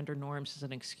use gender norms as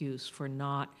an excuse for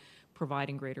not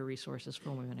providing greater resources for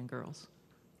women and girls?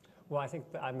 Well, I think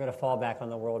I'm going to fall back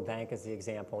on the World Bank as the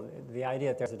example. The idea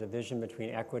that there's a division between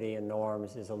equity and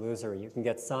norms is illusory. You can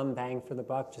get some bang for the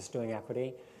buck just doing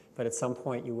equity, but at some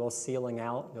point you will ceiling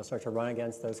out. You'll start to run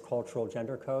against those cultural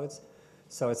gender codes.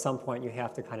 So at some point you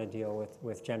have to kind of deal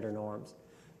with gender norms.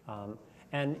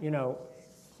 And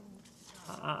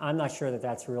I'm not sure that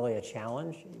that's really a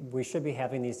challenge. We should be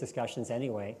having these discussions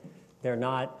anyway. They're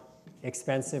not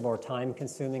expensive or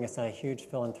time-consuming. It's not a huge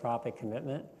philanthropic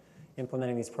commitment.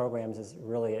 Implementing these programs is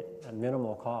really at a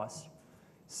minimal cost.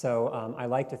 So I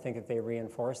like to think that they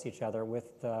reinforce each other.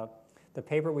 With the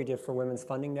paper we did for Women's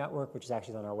Funding Network, which is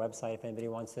actually on our website if anybody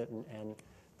wants it, and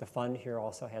the fund here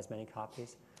also has many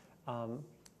copies,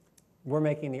 we're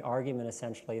making the argument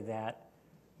essentially that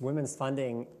women's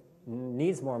funding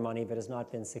needs more money but has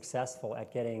not been successful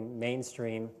at getting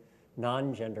mainstream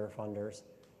non-gender funders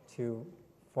to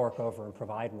fork over and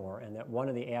provide more, and that one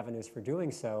of the avenues for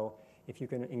doing so, if you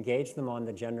can engage them on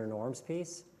the gender norms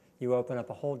piece, you open up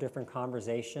a whole different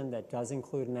conversation that does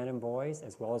include men and boys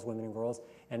as well as women and girls,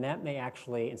 and that may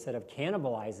actually, instead of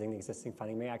cannibalizing the existing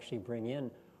funding, may actually bring in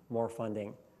more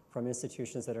funding from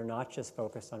institutions that are not just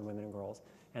focused on women and girls.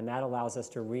 And that allows us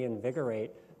to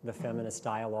reinvigorate the feminist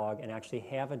dialogue and actually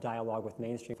have a dialogue with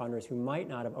mainstream funders who might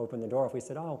not have opened the door if we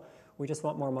said, oh, we just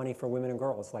want more money for women and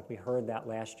girls, like we heard that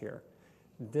last year.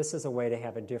 This is a way to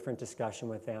have a different discussion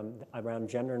with them around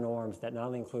gender norms that not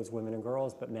only includes women and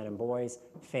girls, but men and boys,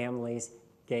 families,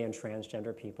 gay and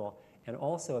transgender people. And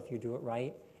also, if you do it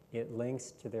right, it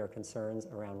links to their concerns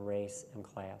around race and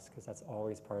class, because that's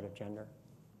always part of gender.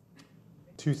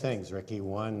 Two things, Riki.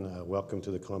 One, welcome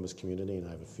to the Columbus community, and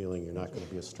I have a feeling you're not going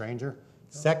to be a stranger.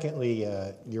 Secondly,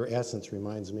 your essence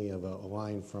reminds me of a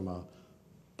line from a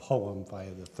poem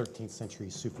by the 13th century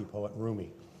Sufi poet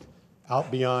Rumi. Out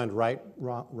beyond right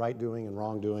doing and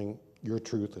wrongdoing, your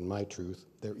truth and my truth,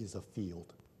 there is a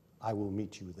field. I will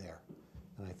meet you there.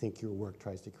 And I think your work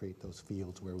tries to create those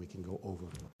fields where we can go over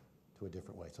to a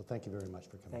different way. So thank you very much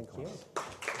for coming. Thank you.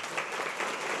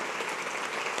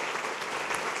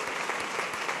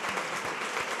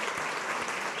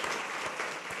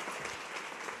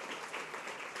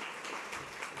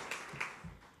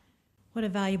 What a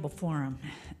valuable forum.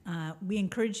 We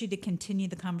encourage you to continue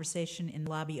the conversation in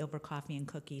the lobby over coffee and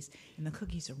cookies, and the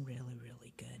cookies are really,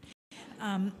 really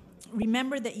good.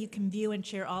 Remember that you can view and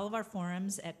share all of our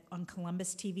forums on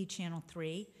Columbus TV Channel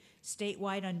 3,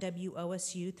 statewide on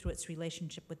WOSU through its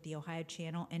relationship with the Ohio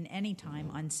Channel, and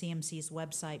anytime on CMC's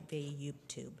website via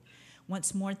YouTube.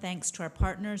 Once more, thanks to our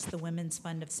partners, the Women's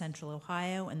Fund of Central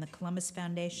Ohio and the Columbus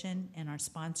Foundation, and our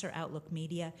sponsor, Outlook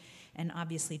Media, and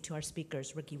obviously to our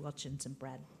speakers, Riki Wilchins and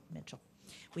Brad Mitchell.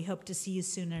 We hope to see you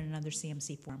soon at another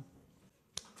CMC forum.